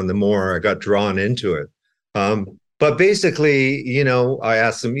background, the more I got drawn into it. But basically, I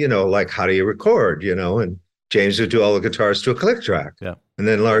asked them, like, how do you record, and James would do all the guitars to a click track. Yeah. And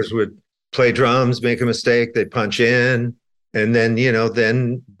then Lars would play drums, make a mistake, they'd punch in, and then,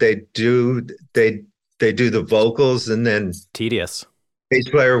 then they do the vocals, and then tedious. Bass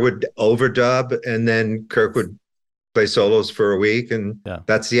player would overdub, and then Kirk would play solos for a week, and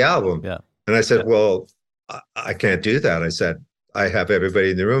that's the album. Yeah. And I said, well, I can't do that. I said, I have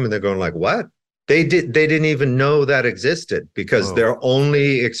everybody in the room, and they're going like, what? They didn't even know that existed because their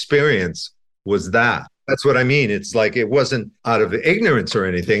only experience was that. That's what I mean. It's like, it wasn't out of ignorance or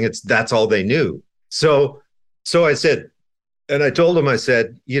anything. That's all they knew. So I said, and I told them, I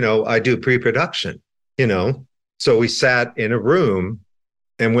said, I do pre-production, So we sat in a room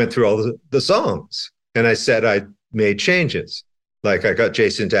and went through all the songs. And I said, I made changes. Like, I got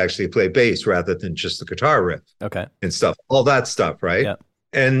Jason to actually play bass rather than just the guitar riff. Okay. And stuff, all that stuff. Right. Yeah.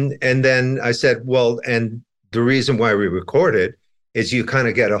 And then I said, well, and the reason why we recorded is you kind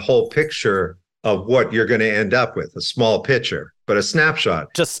of get a whole picture of what you're going to end up with, a small picture, but a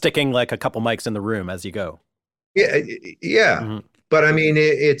snapshot. Just sticking like a couple mics in the room as you go. Yeah, yeah. But I mean,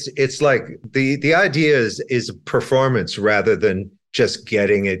 it's like the idea is a performance rather than just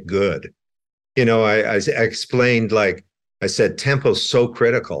getting it good. You know, I explained, like I said, tempo's so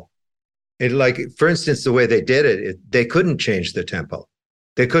critical. It, like, for instance, the way they did it, they couldn't change the tempo.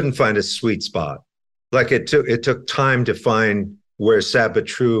 They couldn't find a sweet spot. Like it took time to find where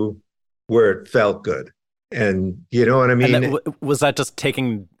Sabatru, where it felt good. And you know what I mean? And was that just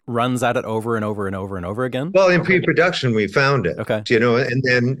taking runs at it over and over and over and over again? Well, in pre-production, we found it. Okay. You know, and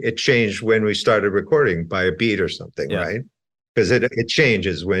then it changed when we started recording by a beat or something, right? Because it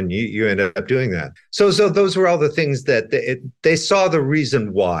changes when you end up doing that. So those were all the things that they saw the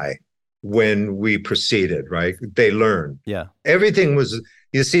reason why when we proceeded, right? They learned. Yeah. Everything was,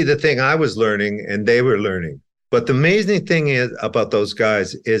 you see, the thing I was learning and they were learning. But the amazing thing is about those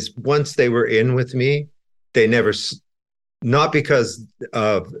guys is once they were in with me, they never, not because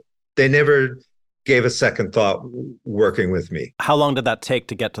of, they never gave a second thought working with me. How long did that take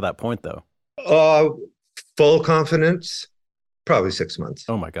to get to that point, though? Full confidence, probably 6 months.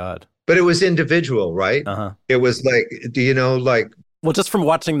 Oh my God. But it was individual, right? It was like, do you know, like, well, just from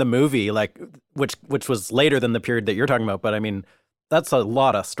watching the movie, like, which was later than the period that you're talking about, but I mean, that's a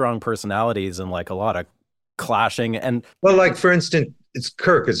lot of strong personalities and like a lot of clashing. And well, like, for instance,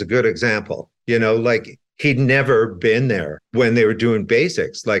 Kirk is a good example. You know, like, he'd never been there when they were doing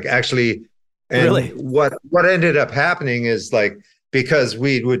basics. Like, actually, and really, what ended up happening is, like, because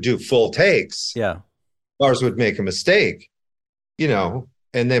we would do full takes, Lars would make a mistake, you know,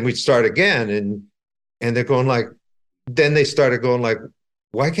 and then we'd start again, and they're going like, then they started going like,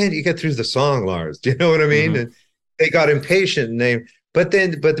 why can't you get through the song, Lars? Do you know what I mean? And they got impatient, and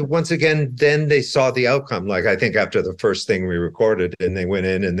but once again, then they saw the outcome. Like, I think after the first thing we recorded, and they went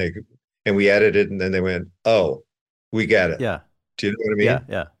in and we edited, and then they went, oh, we get it. Yeah. Do you know what I mean?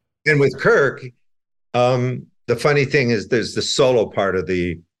 Yeah. And with Kirk, the funny thing is there's the solo part of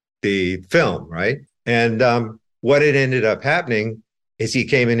the film, right? And what it ended up happening is he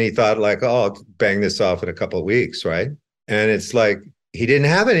came in, he thought like, oh, I'll bang this off in a couple of weeks, right? And it's like, he didn't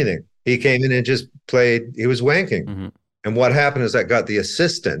have anything. He came in and just played, he was wanking. And what happened is I got the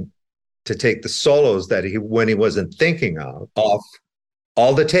assistant to take the solos that when he wasn't thinking of, off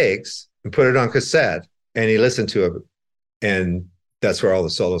all the takes and put it on cassette, and he listened to it. And that's where all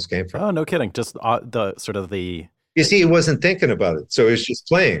the solos came from. Oh, no kidding. Just the sort of the... You see, he wasn't thinking about it. So he was just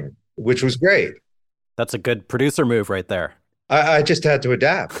playing, which was great. That's a good producer move right there. I just had to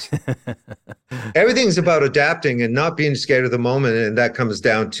adapt. Everything's about adapting and not being scared of the moment. And that comes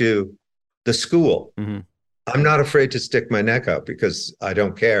down to the school. I'm not afraid to stick my neck out because I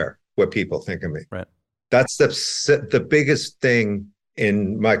don't care what people think of me. Right. That's the biggest thing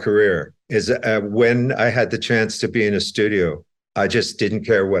in my career is when I had the chance to be in a studio, I just didn't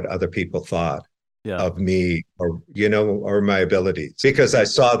care what other people thought of me or, you know, or my abilities, because I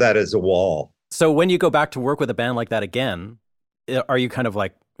saw that as a wall. So when you go back to work with a band like that again, are you kind of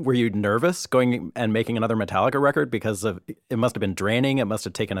like, were you nervous going and making another Metallica record because of, it must have been draining, it must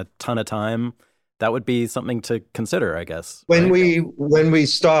have taken a ton of time? That would be something to consider, I guess. When we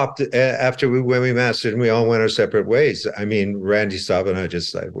stopped when we mastered and we all went our separate ways, I mean, Randy Staub and I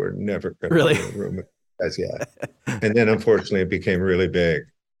just said, we're never going to be in a room with guys. And then unfortunately it became really big.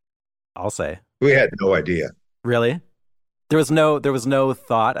 I'll say. We had no idea. Really? There was no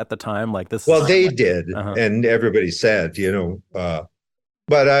thought at the time like this. Well, they did. And everybody said, you know,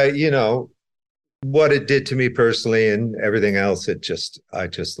 but you know, what it did to me personally and everything else, I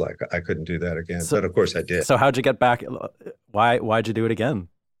couldn't do that again. But of course I did. So how'd you get back? Why'd you do it again?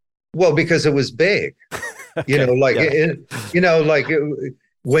 Well, because it was big, you know, like,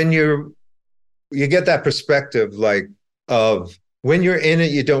 when you get that perspective, like, of when you're in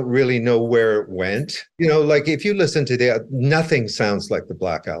it, you don't really know where it went. You know, like if you listen to nothing sounds like the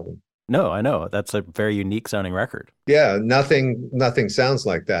Black Album. No, I know. That's a very unique sounding record. Yeah. Nothing sounds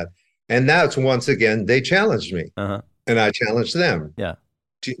like that. And that's, once again, they challenged me and I challenged them. Yeah.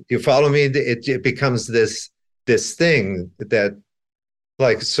 Do you follow me? It becomes this thing that,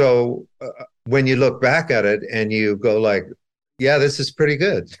 like, so when you look back at it and you go like, yeah, this is pretty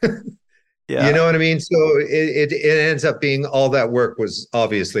good. Yeah. You know what I mean? So it ends up being, all that work was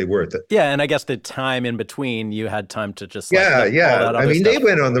obviously worth it. Yeah. And I guess the time in between, you had time to just I mean, they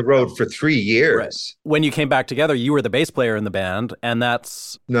went on the road for 3 years. Right. When you came back together, you were the bass player in the band, and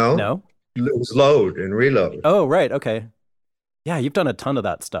that's no, it was Load and Reload. Oh, right. Okay. Yeah, you've done a ton of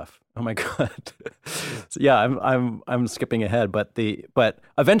that stuff. Oh my God. So, yeah, I'm skipping ahead, but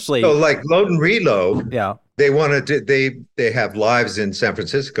eventually. So like Load and Reload. Yeah. they wanted to, they have lives in San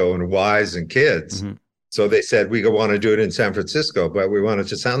Francisco and wives and kids. Mm-hmm. So they said, we want to do it in San Francisco, but we want it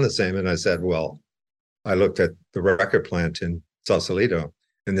to sound the same. And I said, well, I looked at the record plant in Sausalito,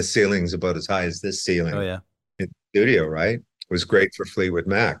 and the ceiling's about as high as this ceiling. Oh, yeah. In the studio, right? It was great for Fleetwood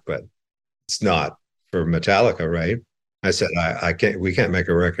Mac, but it's not for Metallica, right? I said, we can't make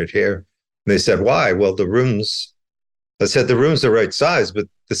a record here. And they said, why? Well, I said, the room's the right size, but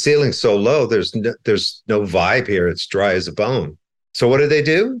the ceiling's so low, there's no vibe here. It's dry as a bone. So what did they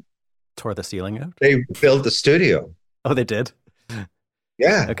do? Tore the ceiling out? They built the studio. Oh, they did?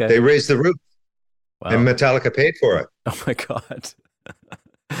 Yeah. Okay. They raised the roof. Wow. And Metallica paid for it. Oh my God.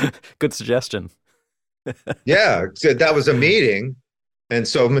 Good suggestion. Yeah. So that was a meeting. And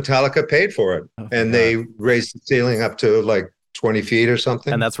so Metallica paid for it. Oh and they raised the ceiling up to like 20 feet or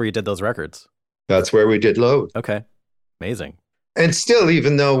something. And that's where you did those records? That's where we did Load. Okay. Amazing. And still,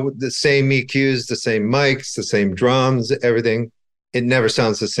 even though the same EQs, the same mics, the same drums, everything, it never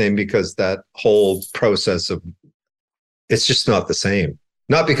sounds the same because that whole process of, it's just not the same.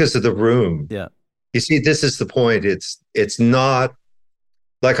 Not because of the room. Yeah. You see, this is the point. It's not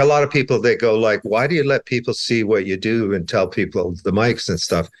like a lot of people, they go like, why do you let people see what you do and tell people the mics and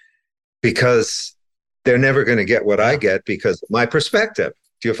stuff? Because they're never going to get what I get because of my perspective.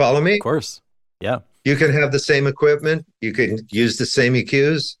 Do you follow me? Of course. Yeah. You can have the same equipment. You can use the same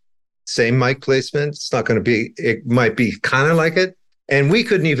EQs, same mic placement. It's not going to be, it might be kind of like it. And we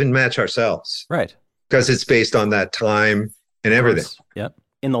couldn't even match ourselves. Right. Because it's based on that time and everything. Yeah.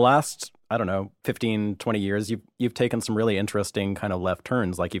 In the last, I don't know, 15, 20 years, you've taken some really interesting kind of left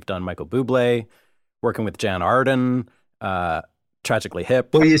turns. Like you've done Michael Bublé, working with Jan Arden, Tragically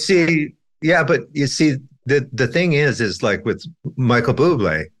Hip. Well, you see, yeah, but you see, the thing is like with Michael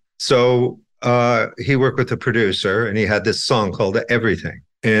Bublé. So he worked with the producer and he had this song called Everything.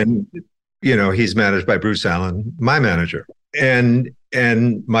 And, you know, he's managed by Bruce Allen, my manager. And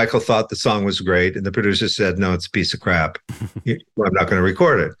Michael thought the song was great. And the producer said, no, it's a piece of crap. I'm not going to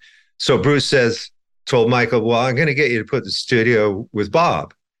record it. So Bruce told Michael, well, I'm going to get you to put the studio with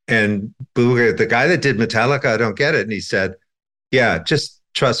Bob. And the guy that did Metallica, I don't get it. And he said, yeah, just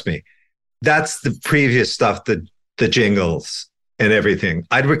trust me. That's the previous stuff, the jingles and everything.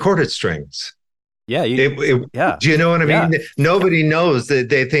 I'd recorded strings. Yeah. Yeah. Do you know what I mean? Nobody knows that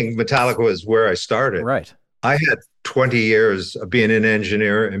they think Metallica was where I started. Right. I had 20 years of being an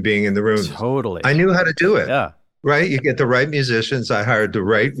engineer and being in the room. Totally. I knew how to do it. Yeah. Right. You get the right musicians. I hired the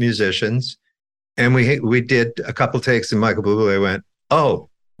right musicians. And we did a couple takes and Michael Bublé went, oh.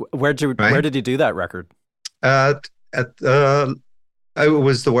 Where did you do that record? It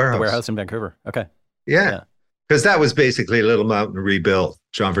was the Warehouse. The Warehouse in Vancouver. Okay. Yeah. Because that was basically Little Mountain rebuilt.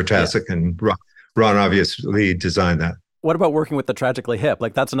 John Vertasek and Ron obviously designed that. What about working with the Tragically Hip?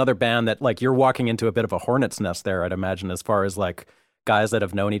 Like that's another band that like you're walking into a bit of a hornet's nest there, I'd imagine, as far as like guys that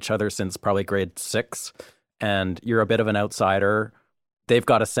have known each other since probably grade 6, and you're a bit of an outsider. They've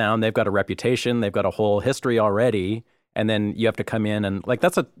got a sound, they've got a reputation, they've got a whole history already, and then you have to come in and like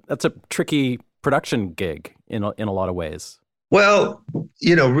that's a tricky production gig in a lot of ways. Well,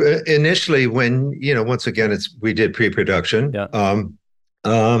 you know, initially when, you know, once again, we did pre-production,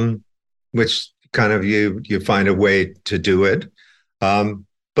 which kind of you find a way to do it.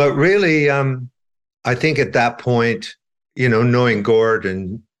 But really, I think at that point, you know, knowing Gord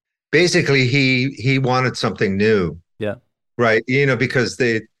and basically he wanted something new. Yeah. Right. You know, because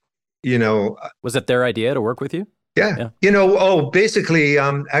they, you know. Was it their idea to work with you? Yeah. You know, basically,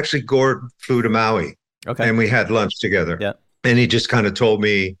 actually Gord flew to Maui. Okay. And we had lunch together. Yeah. And he just kind of told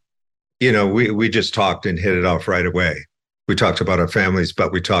me, you know, we just talked and hit it off right away. We talked about our families,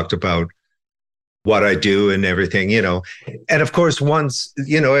 but we talked about what I do and everything, you know. And of course, once,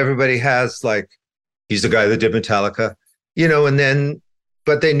 you know, everybody has like, he's the guy that did Metallica, you know, and then,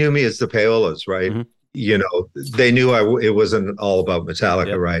 but they knew me as the Paolas, right? Mm-hmm. You know, they knew it wasn't all about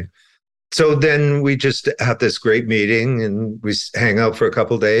Metallica, right? So then we just have this great meeting and we hang out for a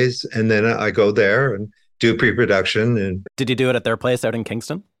couple of days. And then I go there and do pre-production. And did you do it at their place out in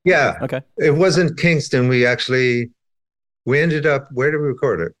Kingston? Yeah. Okay. It wasn't Kingston. We ended up, where did we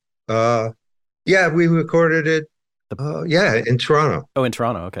record it? We recorded it. In Toronto. Oh, in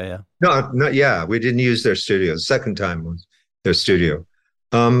Toronto. Okay. Yeah. No, we didn't use their studio. The second time was their studio.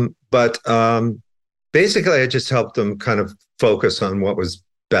 But basically I just helped them kind of focus on what was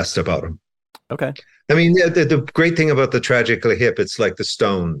best about them. Okay. I mean, the great thing about the Tragically Hip, it's like the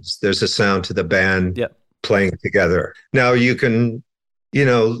Stones. There's a sound to the band playing together. Now you can, you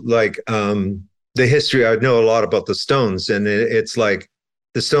know, like the history, I know a lot about the Stones, and it's like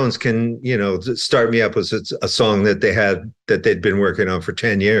the Stones can, you know, Start Me Up was a song that they'd been working on for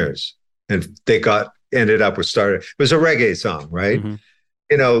 10 years. And they got ended up with Started. It was a reggae song, right? Mhm.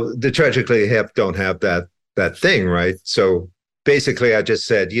 You know, the Tragically Hip don't have that thing, right? So basically, I just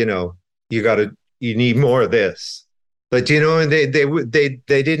said, you know, you need more of this. But you know, and they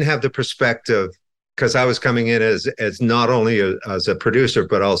didn't have the perspective because I was coming in as not only as a producer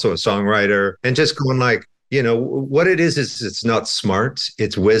but also a songwriter, and just going like, you know, what it is it's not smart,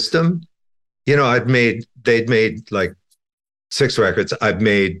 it's wisdom. You know, they'd made like 6 records, I've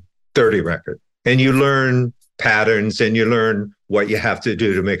made 30 records, and you learn patterns and you learn what you have to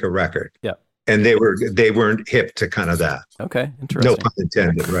do to make a record. Yeah. And they weren't hip to kind of that. Okay, interesting. No pun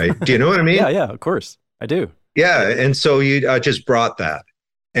intended, right? Do you know what I mean? Yeah, of course. I do. Yeah, and so I just brought that,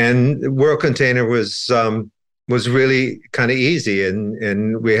 and World Container was really kind of easy,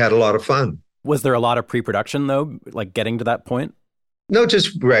 and we had a lot of fun. Was there a lot of pre-production though, like getting to that point? No,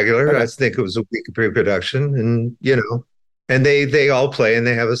 just regular. Okay. I think it was a week of pre-production, and you know, and they all play and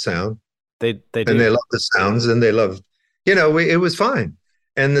they have a sound. They do. And they love the sounds, and they love, you know, it was fine.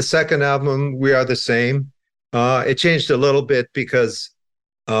 And the second album, We Are the Same, it changed a little bit because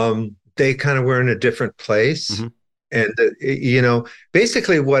they kind of were in a different place. Mm-hmm. And, you know,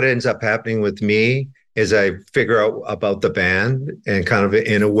 basically what ends up happening with me is I figure out about the band and kind of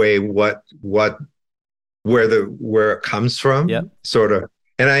in a way where it comes from, yeah, sort of.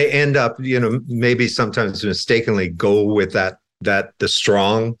 And I end up, you know, maybe sometimes mistakenly go with the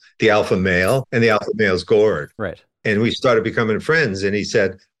alpha male, and the alpha male's Gord. Right. And we started becoming friends, and he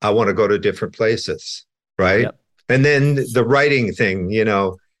said, I want to go to different places. Right. Yep. And then the writing thing, you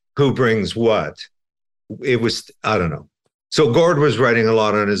know, who brings what? It was, I don't know. So Gord was writing a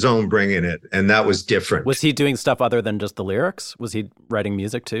lot on his own, bringing it, and that was different. Was he doing stuff other than just the lyrics? Was he writing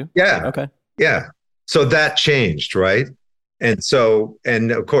music too? Yeah. Okay. Yeah. So that changed, right? And so,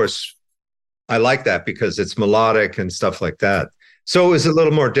 and of course, I like that because it's melodic and stuff like that. So it was a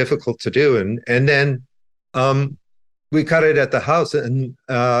little more difficult to do. And then we cut it at the house and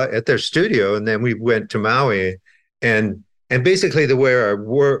at their studio, and then we went to Maui, and basically the way I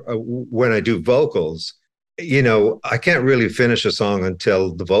work when I do vocals, you know, I can't really finish a song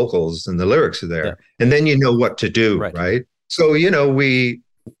until the vocals and the lyrics are there, yeah. And then you know what to do, right? So you know,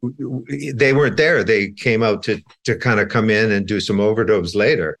 they weren't there. They came out to kind of come in and do some overdubs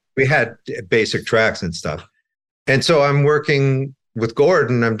later. We had basic tracks and stuff, and so I'm working with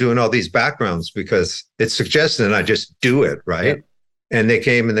Gordon. I'm doing all these backgrounds because it's suggested, and I just do it, right? Yep. And they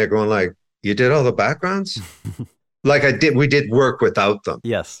came and they're going like, "You did all the backgrounds?" Like we did work without them.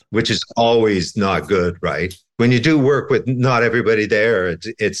 Yes. Which is always not good, right? When you do work with not everybody there,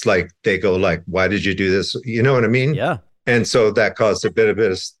 it's like they go like, why did you do this? You know what I mean? Yeah. And so that caused a bit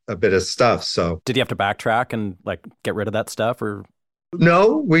of stuff. So did you have to backtrack and like get rid of that stuff, or?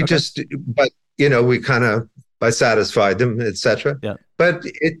 No, but you know, we kind of, I satisfied them, etc. Yeah. But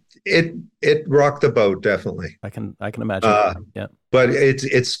it rocked the boat, definitely. I can imagine. Yeah. But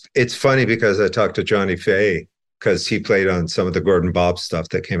it's funny because I talked to Johnny Fay, because he played on some of the Gordon Bob stuff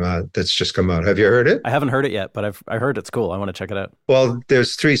that's just come out. Have you heard it? I haven't heard it yet, but I heard it's cool. I want to check it out. Well,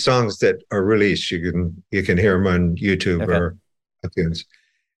 there's 3 songs that are released. You can hear them on YouTube or iTunes.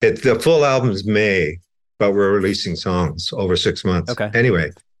 The full album's May, but we're releasing songs over 6 months. Okay.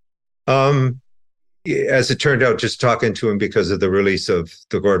 Anyway, as it turned out, just talking to him because of the release of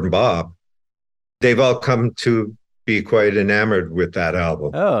the Gordon Bob, they've all come to be quite enamored with that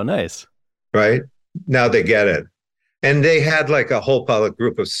album. Oh, nice. Right? Now they get it. And they had like a whole pilot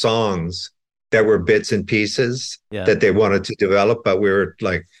group of songs that were bits and pieces that they wanted to develop, but we were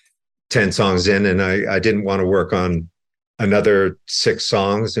like 10 songs in, and I didn't want to work on another 6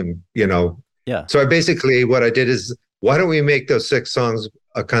 songs. And, you know, so I basically, what I did is, why don't we make those 6 songs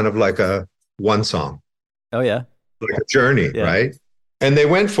a kind of like a one song? Oh, yeah. Like a journey, right? And they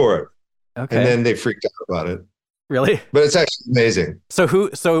went for it. Okay. And then they freaked out about it. Really? But it's actually amazing. So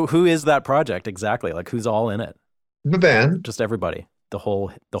who is that project exactly? Like, who's all in it? The band. Just everybody. The whole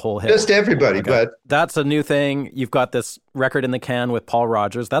hit. Just everybody, okay. But that's a new thing. You've got this record in the can with Paul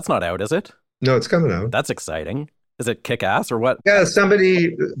Rogers. That's not out, is it? No, it's coming out. That's exciting. Is it kick ass or what? Yeah,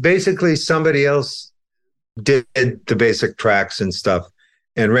 somebody else did the basic tracks and stuff.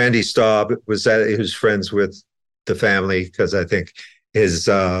 And Randy Staub he was friends with the family, because I think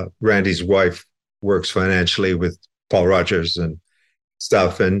Randy's wife works financially with Paul Rogers and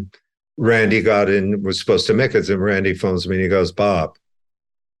stuff. And Randy was supposed to mix it, and Randy phones me and he goes, "Bob,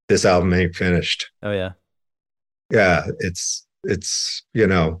 this album ain't finished." Oh, yeah. Yeah, it's you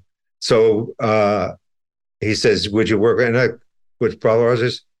know. So he says, "Would you work with Paul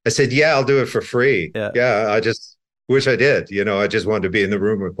Rogers?" I said, "Yeah, I'll do it for free." Yeah, I just wish I did. You know, I just wanted to be in the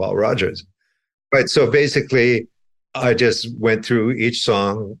room with Paul Rogers. Right. So basically, I just went through each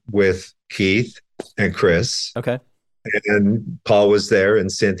song with Keith. and Chris. Okay. And Paul was there,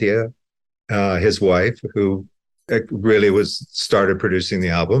 and Cynthia, his wife, who really started producing the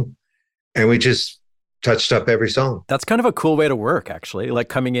album. And we just touched up every song. That's kind of a cool way to work, actually. Like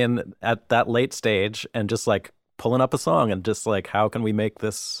coming in at that late stage and just like pulling up a song and just like, how can we make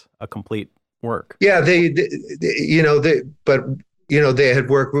this a complete work? Yeah, they had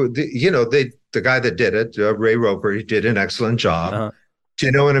worked with, the guy that did it, Ray Roper, he did an excellent job. Uh-huh. Do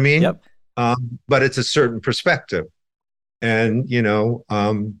you know what I mean? Yep. But it's a certain perspective. And,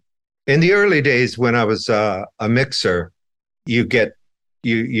 in the early days when I was a mixer, you'd get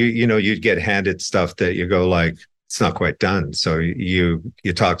handed stuff that you go like, it's not quite done. So you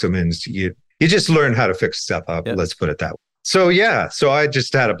talk to them and you just learn how to fix stuff up. Yep. Let's put it that way. So I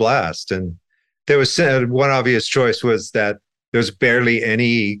just had a blast. And there was one obvious choice was that there's barely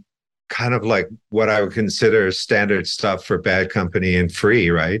any kind of like what I would consider standard stuff for Bad Company and Free,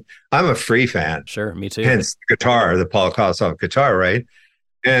 right? I'm a Free fan. Sure, me too. Hence the guitar, the Paul Kossoff guitar, right?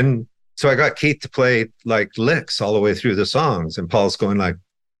 And so I got Keith to play like licks all the way through the songs. And Paul's going like,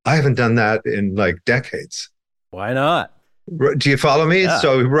 I haven't done that in like decades. Why not? Do you follow me? Yeah.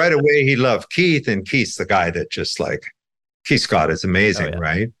 So right away he loved Keith, and Keith's the guy that just like, Keith Scott is amazing,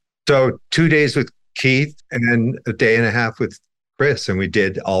 right? So 2 days with Keith and then a day and a half with Chris, and we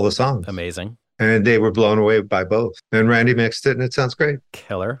did all the songs. Amazing. And they were blown away by both. And Randy mixed it, and it sounds great.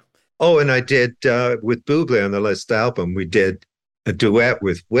 Killer. Oh, and I did with Bublé on the last album, we did a duet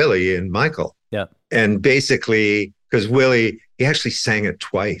with Willie and Michael. Yeah. And basically, because Willie, he actually sang it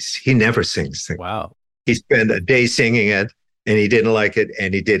twice. He never sings things. Wow. He spent a day singing it, and he didn't like it,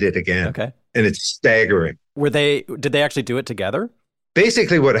 and he did it again. Okay. And it's staggering. Did they actually do it together?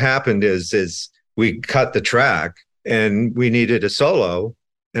 Basically, what happened is we cut the track, and we needed a solo.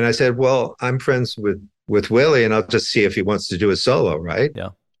 And I said, well, I'm friends with Willie, and I'll just see if he wants to do a solo, right? Yeah.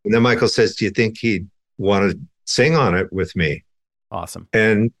 And then Michael says, do you think he'd want to sing on it with me? Awesome.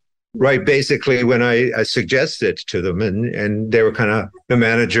 And basically when I suggested it to them, and they were kind of, the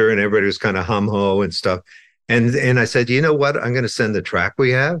manager and everybody was kind of hum-ho and stuff. And I said, you know what? I'm going to send the track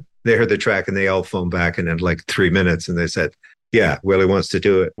we have. They heard the track and they all phoned back in like 3 minutes, and they said, yeah, Willie wants to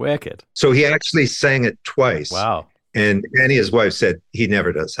do it. Wicked. So he actually sang it twice. Wow. And Annie, his wife, said he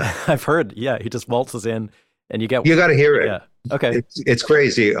never does that. I've heard, yeah, he just waltzes in and you got to hear it. Yeah. Okay. It's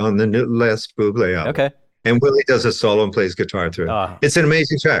crazy on the new Les Bublé album. Okay. And Willie does a solo and plays guitar through it. It's an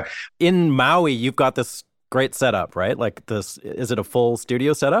amazing track. In Maui, you've got this great setup, right? Like this, is it a full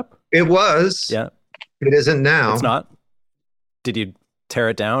studio setup? It was. Yeah. It isn't now. It's not? Did you tear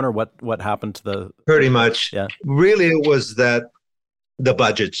it down, or what happened to the... Pretty much. Yeah. Really, it was that the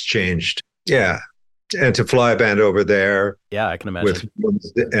budgets changed. Yeah. And to fly a band over there. Yeah, I can imagine.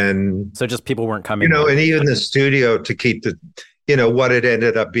 And so just people weren't coming. And even the studio to keep what it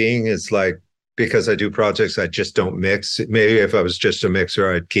ended up being is like, because I do projects, I just don't mix. Maybe if I was just a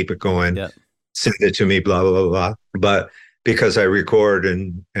mixer, I'd keep it going, send it to me, blah, blah, blah, blah. But because I record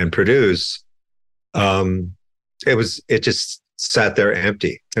and produce, it just sat there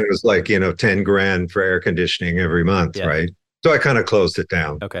empty. It was like, $10,000 for air conditioning every month, right? So I kind of closed it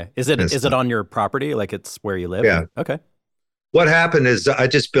down. Okay. Is it on your property? Like it's where you live? Yeah. Okay. What happened is I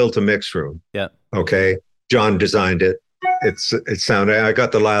just built a mix room. Yeah. Okay. John designed it. It sounded, I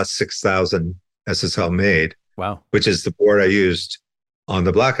got the last 6,000 SSL made. Wow. Which is the board I used on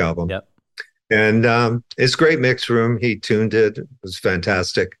the Black album. Yep. And it's a great mix room. He tuned it. It was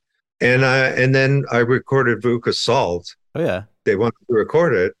fantastic. And then I recorded Veruca Salt. Oh yeah. They wanted to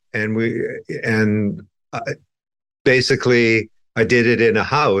record it, basically I did it in a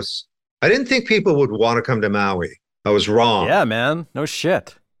house. I didn't think people would want to come to Maui. I was wrong. Yeah, man. No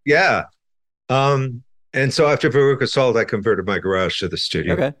shit. Yeah. And so after Veruca Salt, I converted my garage to the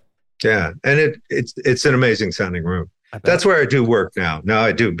studio. Okay. Yeah. And it's an amazing sounding room. That's where I do work now. Now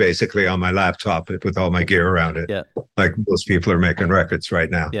I do basically on my laptop with all my gear around it. Yeah. Like most people are making records right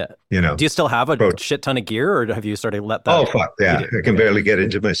now. Yeah. Do you still have a shit ton of gear, or have you sort of let that? Oh, fuck. Yeah. I can barely get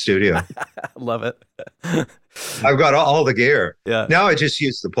into my studio. Love it. I've got all the gear. Yeah. Now I just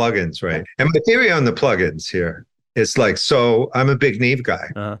use the plugins, right? And my theory on the plugins here is like, so I'm a big Neve guy.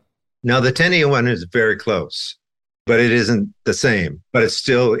 Uh-huh. Now the Tenney one is very close, but it isn't the same. But it's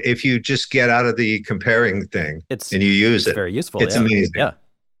still, if you just get out of the comparing thing and you use it, very useful. It's amazing. Yeah.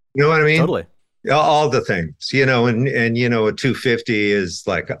 You know what I mean? Totally. All the things, and a 250 is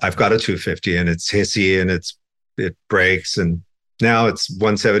like, I've got a 250 and it's hissy and it breaks, and now it's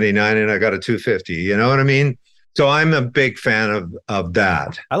 179 and I got a 250. You know what I mean? So I'm a big fan of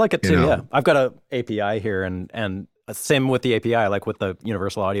that. I like it too. Yeah. I've got a API here, and same with the API, like with the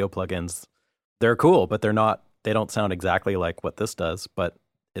Universal Audio plugins. They're cool, but they don't sound exactly like what this does, but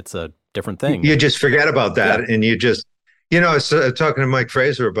it's a different thing. You just forget about that, and you just, I was talking to Mike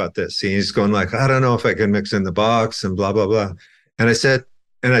Fraser about this. He's going like, I don't know if I can mix in the box and blah, blah, blah. And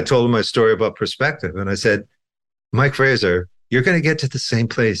I told him my story about perspective. And I said, Mike Fraser, you're going to get to the same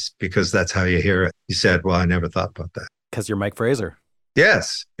place because that's how you hear it. He said, well, I never thought about that. Because you're Mike Fraser.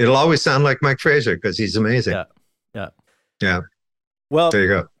 Yes. It'll always sound like Mike Fraser because he's amazing. Yeah. Well, there you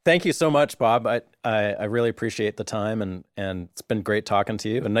go. Thank you so much, Bob. I really appreciate the time, and it's been great talking to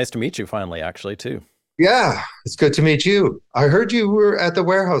you, and nice to meet you finally, actually, too. Yeah, it's good to meet you. I heard you were at the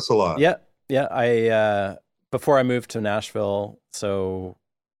warehouse a lot. Yeah. I before I moved to Nashville, so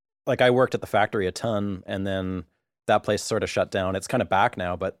like I worked at the factory a ton, and then that place sort of shut down. It's kind of back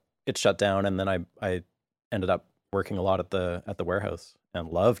now, but it shut down, and then I ended up working a lot at the warehouse and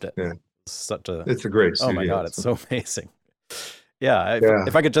loved it. Yeah. It's a great studio. Oh my God, it's so amazing.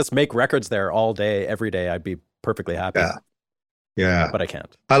 If I could just make records there all day, every day, I'd be perfectly happy. Yeah. But I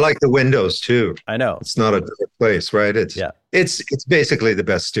can't. I like the windows too. I know. It's not a dark place, right? It's basically the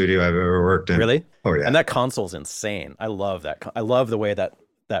best studio I've ever worked in. Really? Oh yeah. And that console's insane. I love that. I love the way that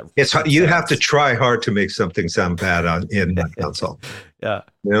it's you have to try hard to make something sound bad in that console. Yeah.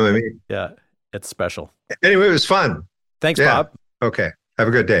 You know what I mean? Yeah. It's special. Anyway, it was fun. Thanks, Bob. Okay. Have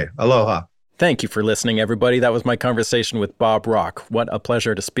a good day. Aloha. Thank you for listening, everybody. That was my conversation with Bob Rock. What a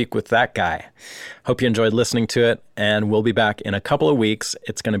pleasure to speak with that guy. Hope you enjoyed listening to it, and we'll be back in a couple of weeks.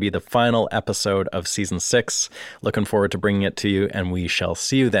 It's going to be the final episode of Season 6. Looking forward to bringing it to you, and we shall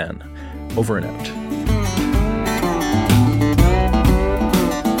see you then. Over and out.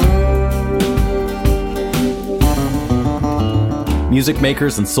 Music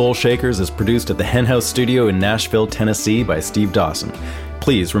Makers and Soul Shakers is produced at the Hen House Studio in Nashville, Tennessee by Steve Dawson.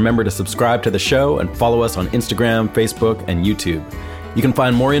 Please remember to subscribe to the show and follow us on Instagram, Facebook, and YouTube. You can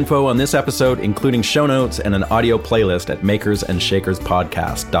find more info on this episode, including show notes and an audio playlist at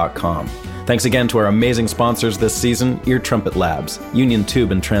makersandShakerspodcast.com. Thanks again to our amazing sponsors this season, Ear Trumpet Labs, Union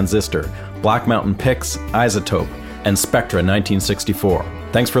Tube and Transistor, Black Mountain Picks, Isotope, and Spectra 1964.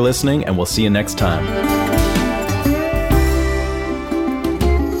 Thanks for listening, and we'll see you next time.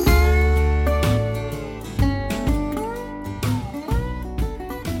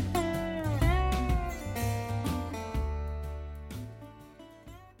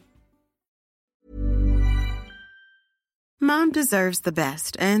 Mom deserves the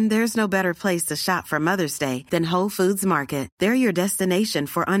best, and there's no better place to shop for Mother's Day than Whole Foods Market. They're your destination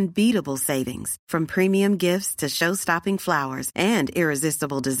for unbeatable savings, from premium gifts to show-stopping flowers and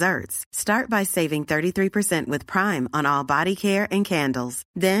irresistible desserts. Start by saving 33% with Prime on all body care and candles.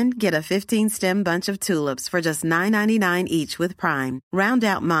 Then get a 15-stem bunch of tulips for just $9.99 each with Prime. Round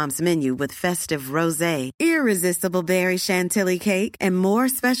out Mom's menu with festive rosé, irresistible berry chantilly cake, and more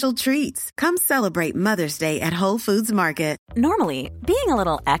special treats. Come celebrate Mother's Day at Whole Foods Market. Normally, being a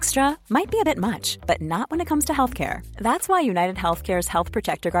little extra might be a bit much, but not when it comes to healthcare. That's why United Healthcare's Health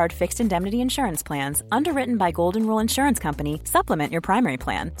Protector Guard fixed indemnity insurance plans, underwritten by Golden Rule Insurance Company, supplement your primary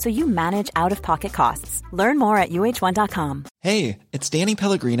plan so you manage out-of-pocket costs. Learn more at UH1.com. Hey, it's Danny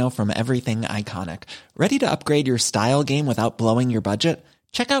Pellegrino from Everything Iconic. Ready to upgrade your style game without blowing your budget?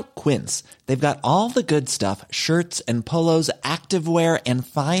 Check out Quince. They've got all the good stuff, shirts and polos, activewear, and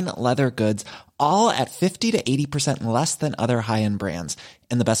fine leather goods, all at 50 to 80% less than other high-end brands.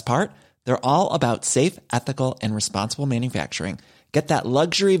 And the best part? They're all about safe, ethical, and responsible manufacturing. Get that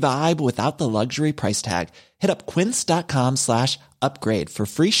luxury vibe without the luxury price tag. Hit up quince.com/upgrade for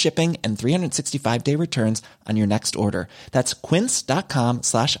free shipping and 365-day returns on your next order. That's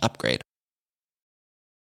quince.com/upgrade.